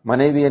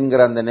மனைவி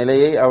என்கிற அந்த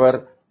நிலையை அவர்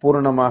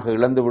பூரணமாக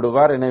இழந்து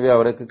விடுவார். எனவே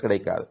அவருக்கு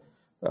கிடைக்காது.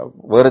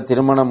 வேறு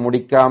திருமணம்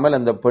முடிக்காமல்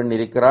அந்த பெண்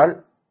இருக்கிறாள்,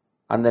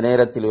 அந்த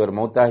நேரத்தில் இவர்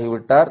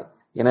மௌத்தாகிவிட்டார்.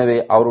 எனவே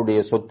அவருடைய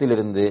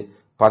சொத்திலிருந்து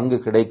பங்கு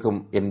கிடைக்கும்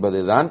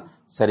என்பதுதான்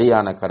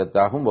சரியான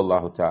கருத்தாகும்.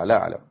 வல்லாஹு தஆலா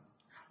அலம்.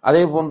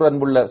 அதே போன்று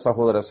அன்புள்ள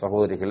சகோதர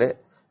சகோதரிகளே,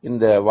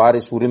 இந்த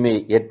வாரிசு உரிமையை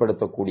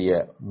ஏற்படுத்தக்கூடிய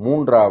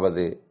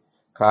மூன்றாவது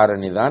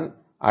காரணிதான்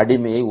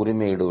அடிமையை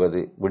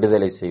உரிமையிடுவது,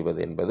 விடுதலை செய்வது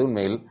என்பது.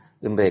 உண்மையில்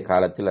இன்றைய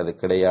காலத்தில் அது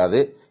கிடையாது.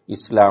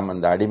 இஸ்லாம்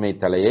அந்த அடிமை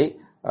தலையை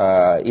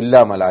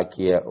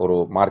இல்லாமலாக்கிய ஒரு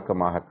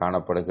மார்க்கமாக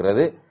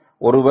காணப்படுகிறது.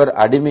 ஒருவர்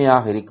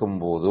அடிமையாக இருக்கும்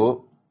போது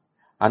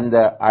அந்த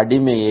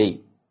அடிமையை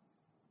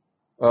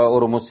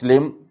ஒரு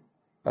முஸ்லிம்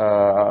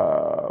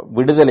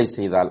விடுதலை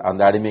செய்தால்,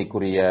 அந்த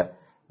அடிமைக்குரிய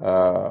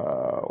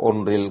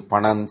ஒன்றில்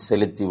பணம்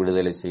செலுத்தி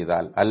விடுதலை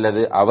செய்தால்,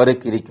 அல்லது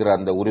அவருக்கு இருக்கிற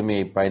அந்த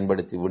உரிமையை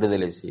பயன்படுத்தி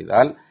விடுதலை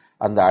செய்தால்,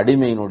 அந்த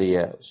அடிமையினுடைய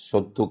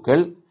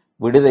சொத்துக்கள்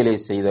விடுதலை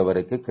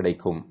செய்தவருக்கு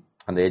கிடைக்கும்,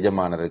 அந்த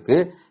எஜமானருக்கு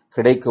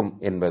கிடைக்கும்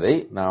என்பதை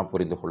நாம்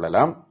புரிந்து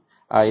கொள்ளலாம்.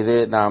 இது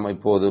நாம்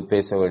இப்போது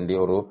பேச வேண்டிய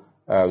ஒரு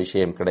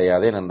விஷயம்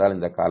கிடையாது. ஏனென்றால்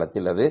இந்த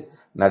காலத்தில் அது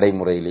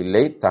நடைமுறையில்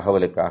இல்லை.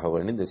 தகவலுக்காக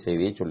வேண்டி இந்த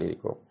செய்தியை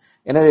சொல்லியிருக்கிறோம்.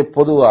 எனவே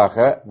பொதுவாக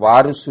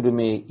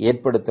வாரிசுரிமையை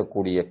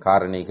ஏற்படுத்தக்கூடிய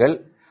காரணிகள்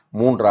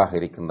மூன்றாக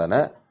இருக்கின்றன.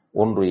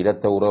 ஒன்று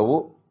இரத்த உறவு,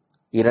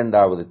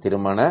 இரண்டாவது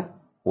திருமண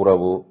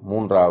உறவு,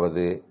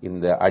 மூன்றாவது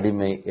இந்த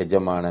அடிமை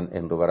எஜமானன்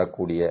என்று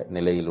வரக்கூடிய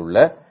நிலையில் உள்ள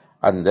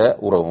அந்த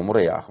உறவு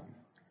முறையாகும்.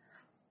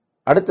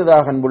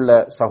 அடுத்ததாக அன்புள்ள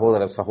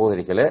சகோதர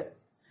சகோதரிகளே,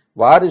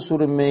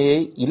 வாரிசுரிமையை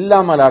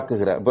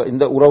இல்லாமலாக்குகிற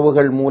இந்த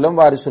உறவுகள் மூலம்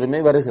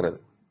வாரிசுரிமை வருகிறது.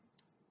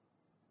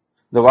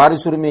 இந்த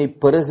வாரிசுரிமையை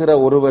பெறுகிற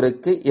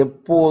ஒருவருக்கு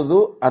எப்போது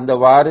அந்த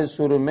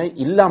வாரிசுரிமை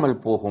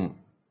இல்லாமல் போகும்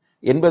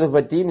என்பது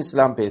பற்றியும்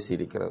இஸ்லாம்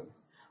பேசியிருக்கிறது.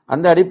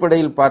 அந்த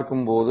அடிப்படையில்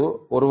பார்க்கும்போது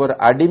ஒருவர்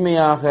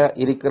அடிமையாக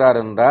இருக்கிறார்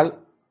என்றால்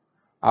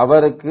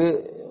அவருக்கு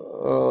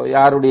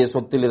யாருடைய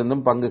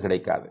சொத்திலிருந்தும் பங்கு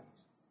கிடைக்காது.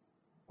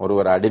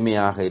 ஒருவர்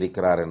அடிமையாக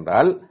இருக்கிறார்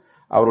என்றால்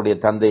அவருடைய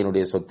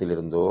தந்தையினுடைய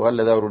சொத்திலிருந்தோ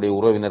அல்லது அவருடைய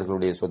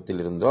உறவினர்களுடைய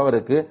சொத்திலிருந்தோ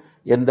அவருக்கு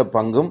எந்த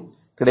பங்கும்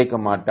கிடைக்க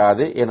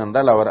மாட்டாது.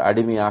 ஏனென்றால் அவர்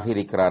அடிமையாக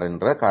இருக்கிறார்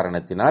என்ற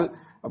காரணத்தினால்.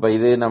 அப்ப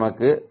இது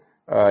நமக்கு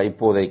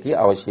இப்போதைக்கு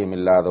அவசியம்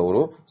இல்லாத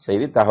ஒரு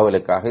செய்தி,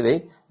 தகவலுக்காக இதை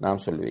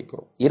நாம் சொல்லி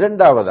வைக்கிறோம்.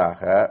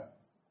 இரண்டாவதாக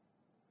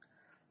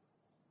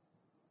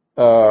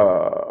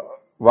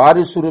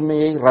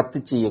வாரிசுரிமையை ரத்து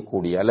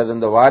செய்யக்கூடிய அல்லது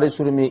அந்த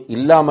வாரிசுரிமையை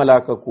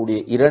இல்லாமலாக்கக்கூடிய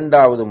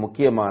இரண்டாவது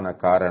முக்கியமான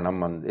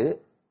காரணம்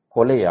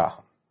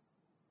கொலையாகும்.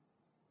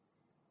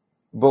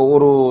 இப்போ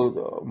ஒரு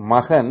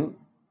மகன்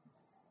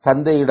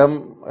தந்தையிடம்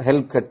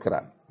ஹெல்ப்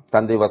கேட்கிறார்,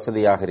 தந்தை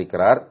வசதியாக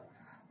இருக்கிறார்,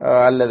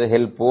 அல்லது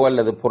ஹெல்ப்போ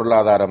அல்லது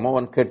பொருளாதாரமோ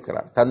அவன்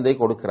கேட்கிறான், தந்தை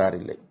கொடுக்கிறார்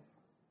இல்லை.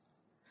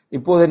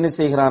 இப்போது என்ன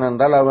செய்கிறான்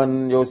என்றால் அவன்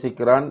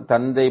யோசிக்கிறான்,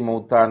 தந்தை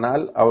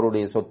மௌத்தானால்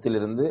அவருடைய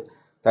சொத்திலிருந்து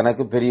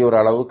தனக்கு பெரிய ஒரு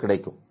அளவு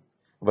கிடைக்கும்.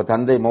 இப்ப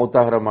தந்தை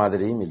மௌத்தாகிற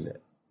மாதிரியும் இல்லை,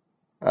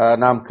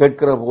 நாம்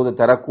கேட்கிற போது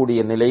தரக்கூடிய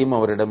நிலையும்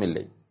அவரிடம்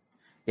இல்லை.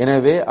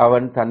 எனவே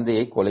அவன்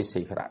தந்தையை கொலை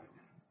செய்கிறான்.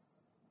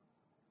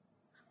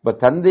 இப்ப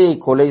தந்தையை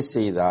கொலை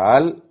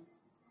செய்தால்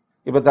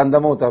இப்ப தந்தை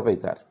மௌத்தா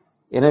போய்த்தார்,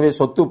 எனவே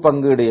சொத்து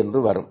பங்கீடு என்று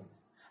வரும்.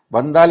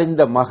 வந்தால்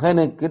இந்த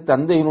மகனுக்கு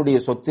தந்தையினுடைய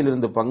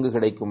சொத்திலிருந்து பங்கு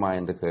கிடைக்குமா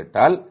என்று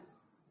கேட்டால்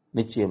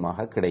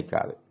நிச்சயமாக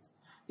கிடைக்காது.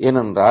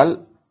 ஏனென்றால்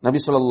நபி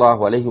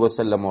ஸல்லல்லாஹு அலைஹி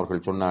வஸல்லம்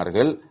அவர்கள்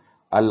சொன்னார்கள்,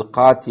 அல்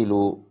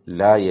காத்திலு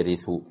லா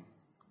யரிசு,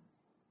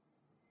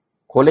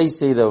 கொலை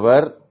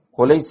செய்தவர்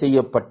கொலை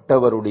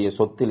செய்யப்பட்டவருடைய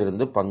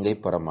சொத்திலிருந்து பங்கை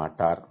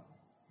பெறமாட்டார்.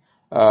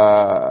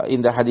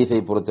 இந்த ஹதீஸை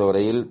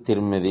பொறுத்தவரையில்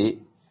திர்மிதி,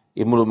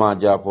 இப்னு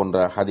மாஜா போன்ற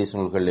ஹதீஸ்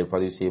நூல்களில்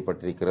பதிவு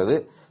செய்யப்பட்டிருக்கிறது.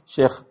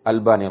 ஷேக்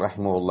அல்பானி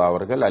ரஹிமஹுல்லாஹ்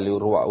அவர்கள்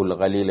அல்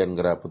கலீல்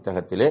என்கிற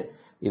புத்தகத்திலே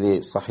இது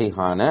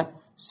சஹீஹான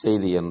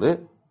செய்தி என்று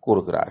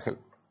கூறுகிறார்கள்.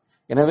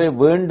 எனவே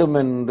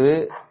வேண்டுமென்று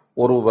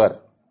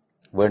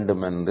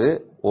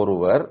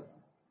ஒருவர்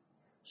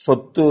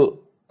சொத்து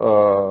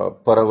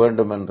பெற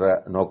வேண்டும் என்ற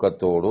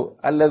நோக்கத்தோடு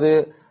அல்லது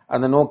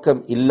அந்த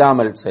நோக்கம்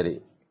இல்லாமல் சரி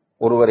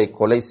ஒருவரை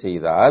கொலை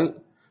செய்தால்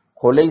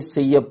கொலை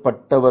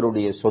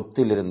செய்யப்பட்டவருடைய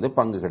சொத்திலிருந்து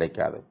பங்கு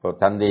கிடைக்காது. இப்போ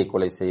தந்தையை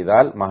கொலை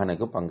செய்தால்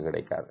மகனுக்கு பங்கு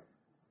கிடைக்காது,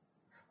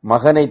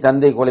 மகனை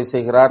தந்தை கொலை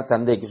செய்கிறார்,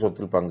 தந்தைக்கு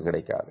சொத்தில் பங்கு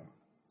கிடைக்காது.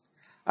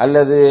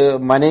 அல்லது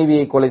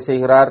மனைவியை கொலை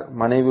செய்கிறார்,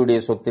 மனைவியுடைய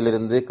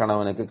சொத்திலிருந்து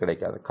கணவனுக்கு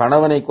கிடைக்காது.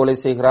 கணவனை கொலை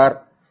செய்கிறார்,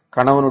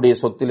 கணவனுடைய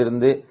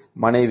சொத்திலிருந்து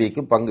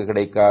மனைவிக்கு பங்கு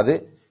கிடைக்காது.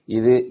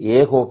 இது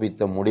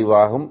ஏகோபித்த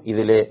முடிவாகும்.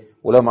 இதிலே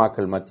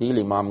உலமாக்கள் மத்தியில்,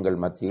 இமாம்கள்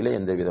மத்தியிலே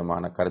எந்த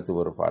விதமான கருத்து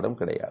வேறுபாடும்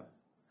கிடையாது.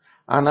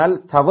 ஆனால்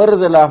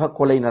தவறுதலாக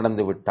கொலை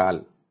நடந்து விட்டால்,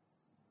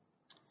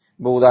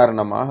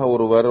 உதாரணமாக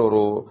ஒருவர்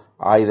ஒரு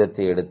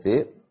ஆயுதத்தை எடுத்து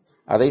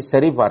அதை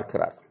சரி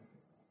பார்க்கிறார்,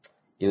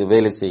 இது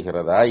வேலை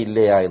செய்கிறதா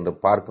இல்லையா என்று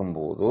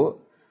பார்க்கும்போது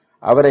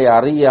அவரை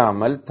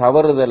அறியாமல்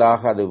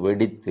தவறுதலாக அது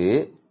வெடித்து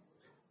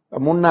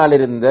முன்னால்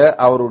இருந்த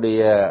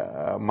அவருடைய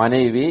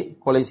மனைவி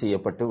கொலை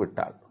செய்யப்பட்டு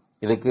விட்டாள்.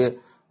 இதுக்கு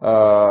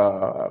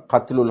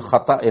கத்லுல்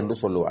ஹதா என்று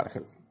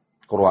சொல்லுவார்கள்,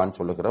 குர்ஆன்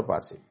சொல்லுகிற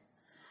பாசி.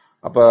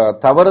 அப்ப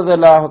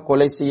தவறுதலாக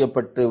கொலை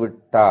செய்யப்பட்டு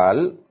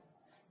விட்டால்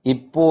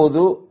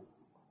இப்போது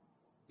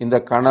இந்த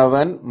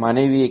கணவன்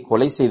மனைவியை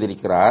கொலை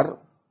செய்திருக்கிறார்,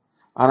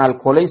 ஆனால்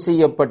கொலை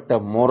செய்யப்பட்ட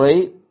முறை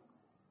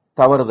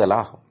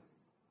தவறுதலாகும்.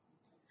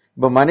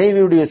 இப்ப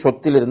மனைவியுடைய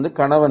சொத்திலிருந்து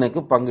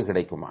கணவனுக்கு பங்கு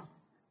கிடைக்குமா?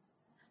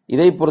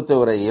 இதை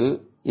பொறுத்தவரையில்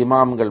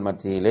இமாம்கள்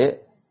மத்தியிலே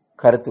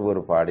கருத்து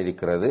வேறுபாடு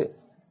இருக்கிறது.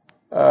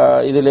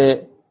 இதிலே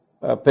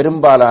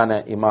பெரும்பாலான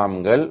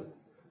இமாம்கள்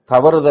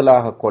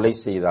தவறுதலாக கொலை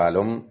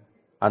செய்தாலும்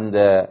அந்த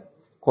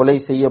கொலை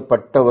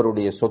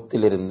செய்யப்பட்டவருடைய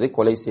சொத்திலிருந்து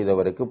கொலை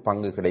செய்தவருக்கு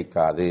பங்கு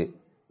கிடைக்காது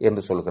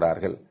என்று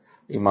சொல்கிறார்கள்.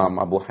 இமாம்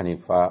அபு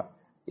ஹனீஃபா,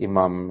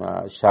 இமாம்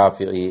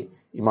ஷாஃபிஈ,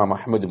 இமாம்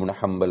அஹ்மது பின்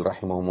ஹம்பல்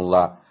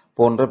ரஹிமஹுமுல்லா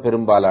போன்ற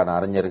பெரும்பாலான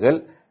அறிஞர்கள்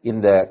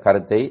இந்த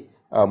கருத்தை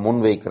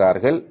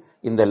முன்வைக்கிறார்கள்.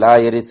 இந்த லா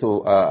எரிசு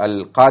அல்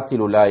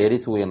காத்திலு லா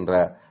எரிசு என்ற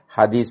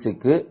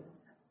ஹதீஸுக்கு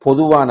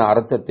பொதுவான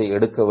அர்த்தத்தை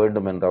எடுக்க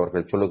வேண்டும் என்று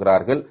அவர்கள்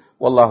சொல்லுகிறார்கள்.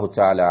 வல்லாஹு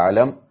தஆலா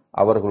அலம்.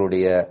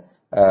 அவர்களுடைய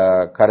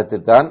கருத்து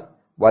தான்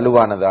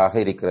வலுவானதாக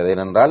இருக்கிறது.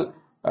 ஏனென்றால்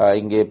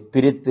இங்கே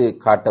பிரித்து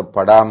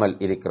காட்டப்படாமல்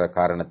இருக்கிற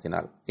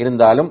காரணத்தினால்.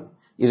 இருந்தாலும்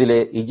இதிலே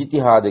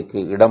இஜ்திஹாதுக்கு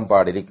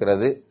இடம்பாடு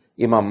இருக்கிறது.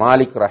 இமாம்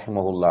மாலிக்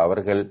ரஹிமஹுல்லா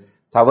அவர்கள்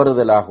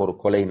தவறுதலாக ஒரு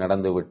கொலை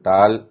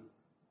நடந்துவிட்டால்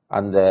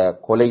அந்த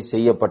கொலை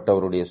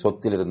செய்யப்பட்டவருடைய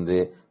சொத்திலிருந்து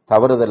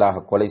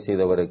தவறுதலாக கொலை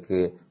செய்தவருக்கு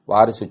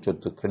வாரிசு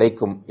சொத்து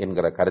கிடைக்கும்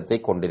என்கிற கருத்தை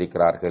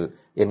கொண்டிருக்கிறார்கள்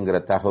என்கிற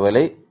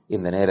தகவலை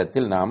இந்த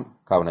நேரத்தில் நாம்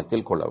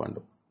கவனத்தில் கொள்ள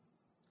வேண்டும்.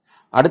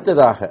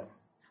 அடுத்ததாக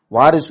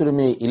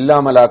வாரிசுரிமையை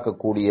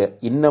இல்லாமலாக்கக்கூடிய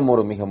இன்னும்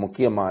ஒரு மிக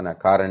முக்கியமான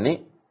காரணி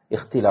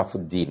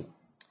இஹ்திலாஃபுத்தீன்,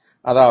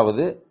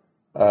 அதாவது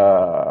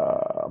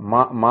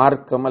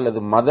மார்க்கம் அல்லது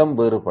மதம்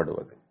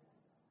வேறுபடுவது.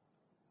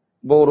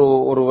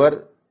 ஒருவர்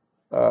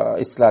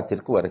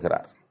இஸ்லாத்திற்கு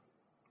வருகிறார்,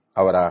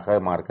 அவராக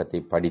மார்க்கத்தை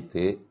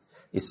படித்து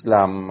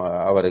இஸ்லாம்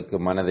அவருக்கு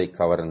மனதை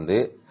கவர்ந்து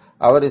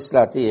அவர்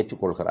இஸ்லாத்தை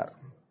ஏற்றுக்கொள்கிறார்.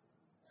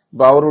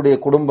 அவருடைய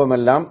குடும்பம்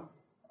எல்லாம்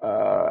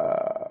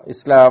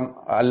இஸ்லாம்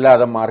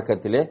அல்லாத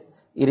மார்க்கத்திலே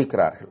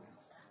இருக்கிறார்கள்.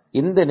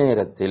 இந்த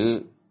நேரத்தில்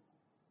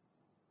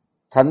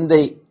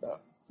தந்தை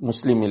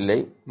முஸ்லிம் இல்லை,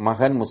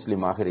 மகன்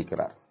முஸ்லிமாக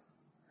இருக்கிறார்.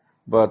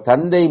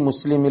 தந்தை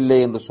முஸ்லிம் இல்லை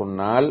என்று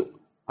சொன்னால்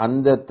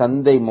அந்த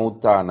தந்தை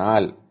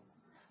மௌத்தானால்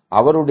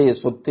அவருடைய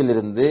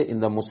சொத்திலிருந்து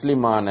இந்த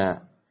முஸ்லிமான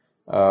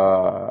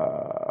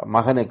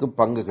மகனுக்கு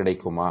பங்கு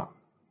கிடைக்குமா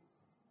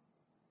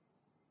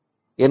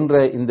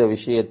என்ற இந்த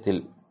விஷயத்தில்,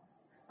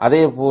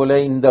 அதே போல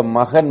இந்த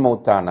மகன்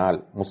மௌத்தானால்,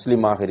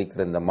 முஸ்லிமாக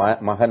இருக்கிற இந்த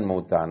மகன்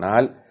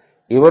மௌத்தானால்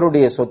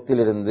இவருடைய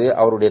சொத்திலிருந்து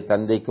அவருடைய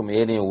தந்தைக்கும்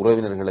ஏனைய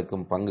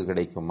உறவினர்களுக்கும் பங்கு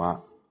கிடைக்குமா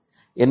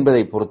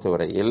என்பதை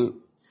பொறுத்தவரையில்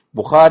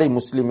புகாரி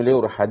முஸ்லிமிலே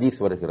ஒரு ஹதீஸ்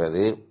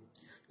வருகிறது.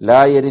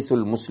 லா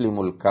யரிசுல்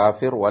முஸ்லிமுல்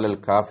காஃபிர்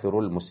வலல்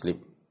காஃபிருல்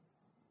முஸ்லிம்.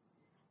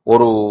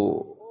 ஒரு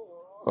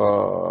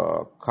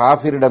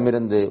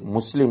காஃபிரிடமிருந்து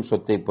முஸ்லிம்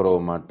சொத்தை பெற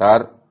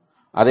மாட்டார்,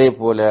 அதே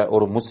போல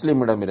ஒரு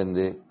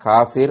முஸ்லிமிடமிருந்து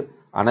காஃபிர்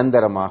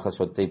அனந்தரமாக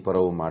சொத்தை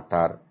பெறவும்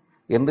மாட்டார்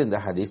என்று இந்த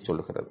ஹதீஸ்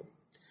சொல்கிறது.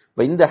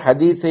 இந்த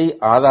ஹதீஸை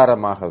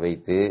ஆதாரமாக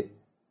வைத்து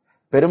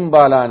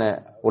பெரும்பாலான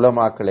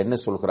உலமாக்கள் என்ன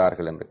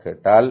சொல்கிறார்கள் என்று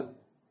கேட்டால்,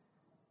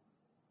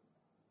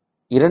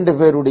 இரண்டு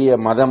பேருடைய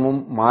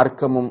மதமும்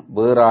மார்க்கமும்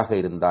வேறாக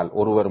இருந்தால்,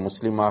 ஒருவர்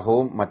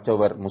முஸ்லிமாகவும்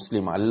மற்றவர்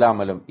முஸ்லிம்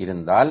அல்லாமலும்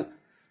இருந்தால்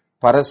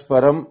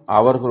பரஸ்பரம்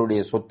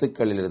அவர்களுடைய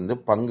சொத்துக்களிலிருந்து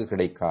பங்கு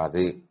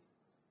கிடைக்காது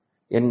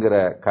என்கிற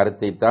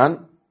கருத்தை தான்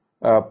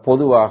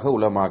பொதுவாக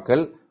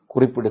உலமாக்கள்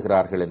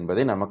குறிப்பிடுகிறார்கள்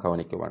என்பதை நாம்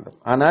கவனிக்க வேண்டும்.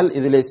 ஆனால்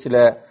இதிலே சில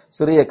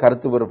சிறிய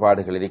கருத்து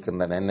வேறுபாடுகள்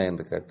இருக்கின்றன. என்ன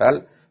என்று கேட்டால்,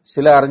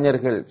 சில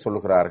அறிஞர்கள்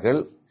சொல்கிறார்கள்,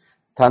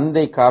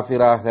 தந்தை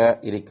காபிராக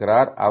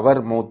இருக்கிறார்,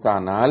 அவர்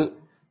மௌத்தானால்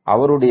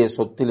அவருடைய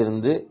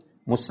சொத்திலிருந்து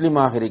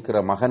முஸ்லிமாக இருக்கிற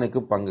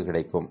மகனுக்கு பங்கு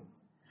கிடைக்கும்.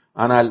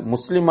 ஆனால்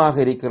முஸ்லிமாக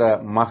இருக்கிற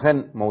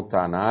மகன்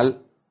மௌத்தானால்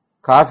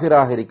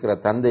காபிராக இருக்கிற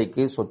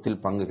தந்தைக்கு சொத்தில்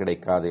பங்கு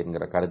கிடைக்காது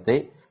என்கிற கருத்தை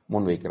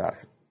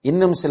முன்வைக்கிறார்கள்.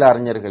 இன்னும் சில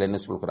அறிஞர்கள் என்ன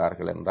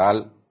சொல்கிறார்கள்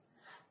என்றால்,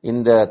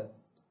 இந்த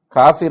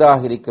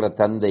காபிராக இருக்கிற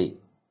தந்தை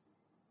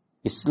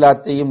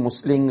இஸ்லாத்தையும்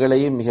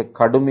முஸ்லிம்களையும் மிக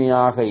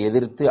கடுமையாக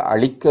எதிர்த்து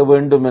அழிக்க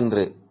வேண்டும்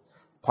என்று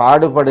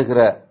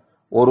பாடுபடுகிற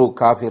ஒரு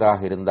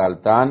காபிராக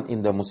இருந்தால்தான்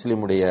இந்த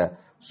முஸ்லிமுடைய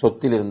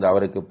சொத்திலிருந்து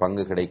அவருக்கு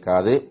பங்கு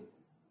கிடைக்காது.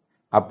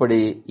 அப்படி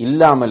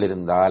இல்லாமல்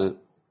இருந்தால்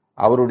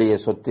அவருடைய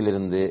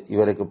சொத்திலிருந்து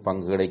இவருக்கு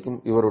பங்கு கிடைக்கும்,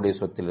 இவருடைய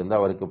சொத்திலிருந்து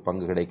அவருக்கு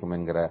பங்கு கிடைக்கும்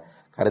என்கிற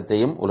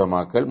கருத்தையும்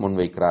உலமாக்கள்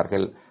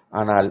முன்வைக்கிறார்கள்.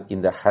 ஆனால்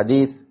இந்த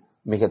ஹதீஸ்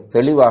மிக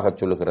தெளிவாக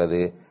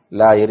சொல்கிறது,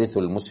 லா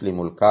எரிசுல்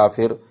முஸ்லிமுல்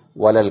காஃபிர்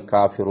வலல்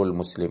காஃபிருல்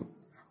முஸ்லிம்.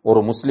 ஒரு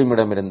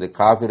முஸ்லிமிடமிருந்து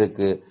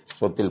காஃபிருக்கு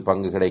சொத்தில்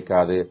பங்கு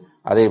கிடைக்காது,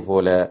 அதே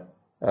போல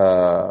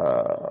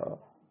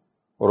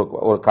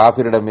ஒரு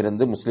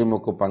காஃபிரிடமிருந்து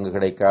முஸ்லிமுக்கு பங்கு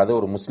கிடைக்காது,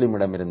 ஒரு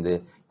முஸ்லிமிடமிருந்து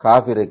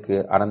காஃபிருக்கு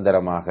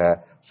அனந்தரமாக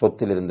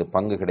சொத்திலிருந்து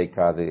பங்கு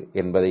கிடைக்காது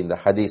என்பதை இந்த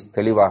ஹதீஸ்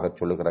தெளிவாக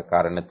சொல்லுகிற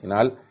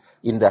காரணத்தினால்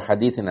இந்த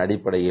ஹதீஸின்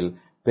அடிப்படையில்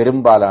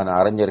பெரும்பாலான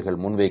அறிஞர்கள்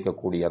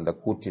முன்வைக்கக்கூடிய அந்த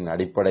கூற்றின்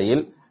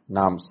அடிப்படையில்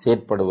நாம்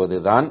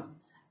செயற்படுவதுதான்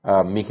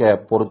மிக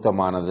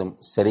பொருத்தமானதும்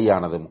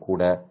சரியானதும்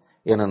கூட.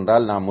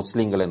 ஏனென்றால் நாம்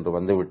முஸ்லிம்கள் என்று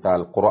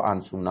வந்துவிட்டால்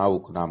குர்ஆன்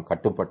சுன்னாவுக்கு நாம்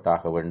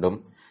கட்டுப்பட்டாக வேண்டும்.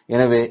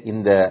 எனவே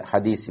இந்த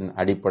ஹதீஸின்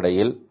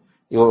அடிப்படையில்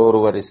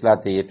ஒருவர்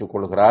இஸ்லாத்தை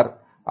ஏற்றுக்கொள்கிறார்,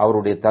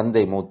 அவருடைய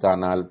தந்தை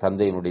மூத்தானால்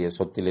தந்தையினுடைய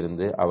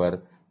சொத்திலிருந்து அவர்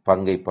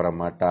பங்கை பெற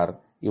மாட்டார்,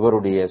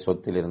 இவருடைய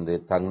சொத்திலிருந்து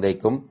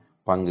தந்தைக்கும்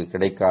பங்கு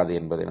கிடைக்காது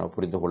என்பதை நாம்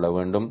புரிந்து கொள்ள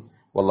வேண்டும்.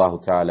 வல்லாஹு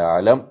தஆலா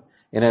அலம்.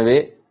 எனவே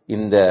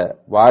இந்த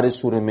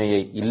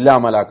வாரிசுரிமையை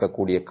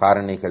இல்லாமலாக்கக்கூடிய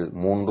காரணிகள்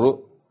மூன்று: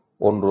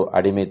 ஒன்று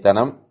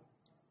அடிமைத்தனம்,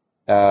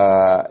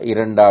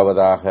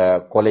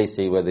 இரண்டாவதாக கொலை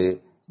செய்வது,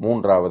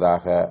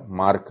 மூன்றாவதாக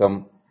மார்க்கம்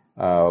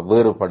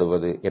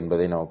வேறுபடுவது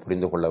என்பதை நாம்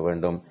புரிந்து கொள்ள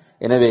வேண்டும்.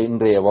 எனவே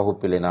இன்றைய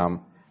வகுப்பிலே நாம்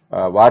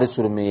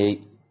வாரிசுரிமையை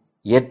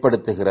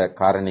ஏற்படுத்துகிற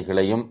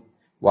காரணிகளையும்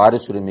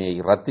வாரிசுரிமையை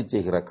ரத்து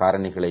செய்கிற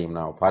காரணிகளையும்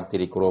நாம்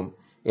பார்த்திருக்கிறோம்.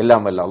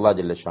 எல்லாம் வல்ல அல்லாஹ்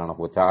ஜல்ல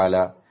ஷானஹு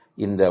தஆலா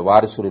இந்த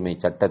வாரிசுரிமை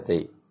சட்டத்தை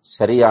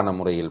சரியான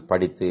முறையில்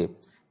படித்து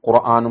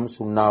குர்ஆனும்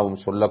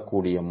சுன்னாவும்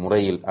சொல்லக்கூடிய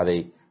முறையில்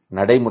அதை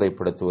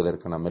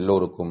நடைமுறைப்படுத்துவதற்கு நம்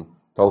எல்லோருக்கும்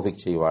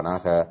தௌஃபீக்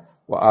செய்வானாக.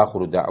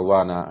 وآخر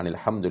دعوانا أن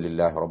الحمد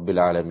لله رب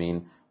العالمين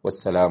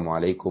والسلام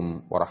عليكم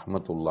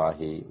ورحمة الله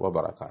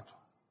وبركاته.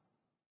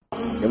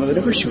 எமது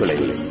நிகழ்ச்சிகளை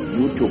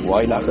யூடியூப்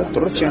வாயிலாக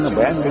தொடர்ச்சியான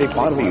பயான்களை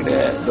பார்வையிட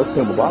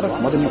டாக்டர் முபாரக்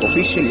மதனி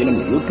ஆஃபீஷியல்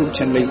எனும் யூடியூப்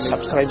சேனலை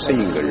சப்ஸ்கிரைப்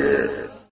செய்யுங்கள்.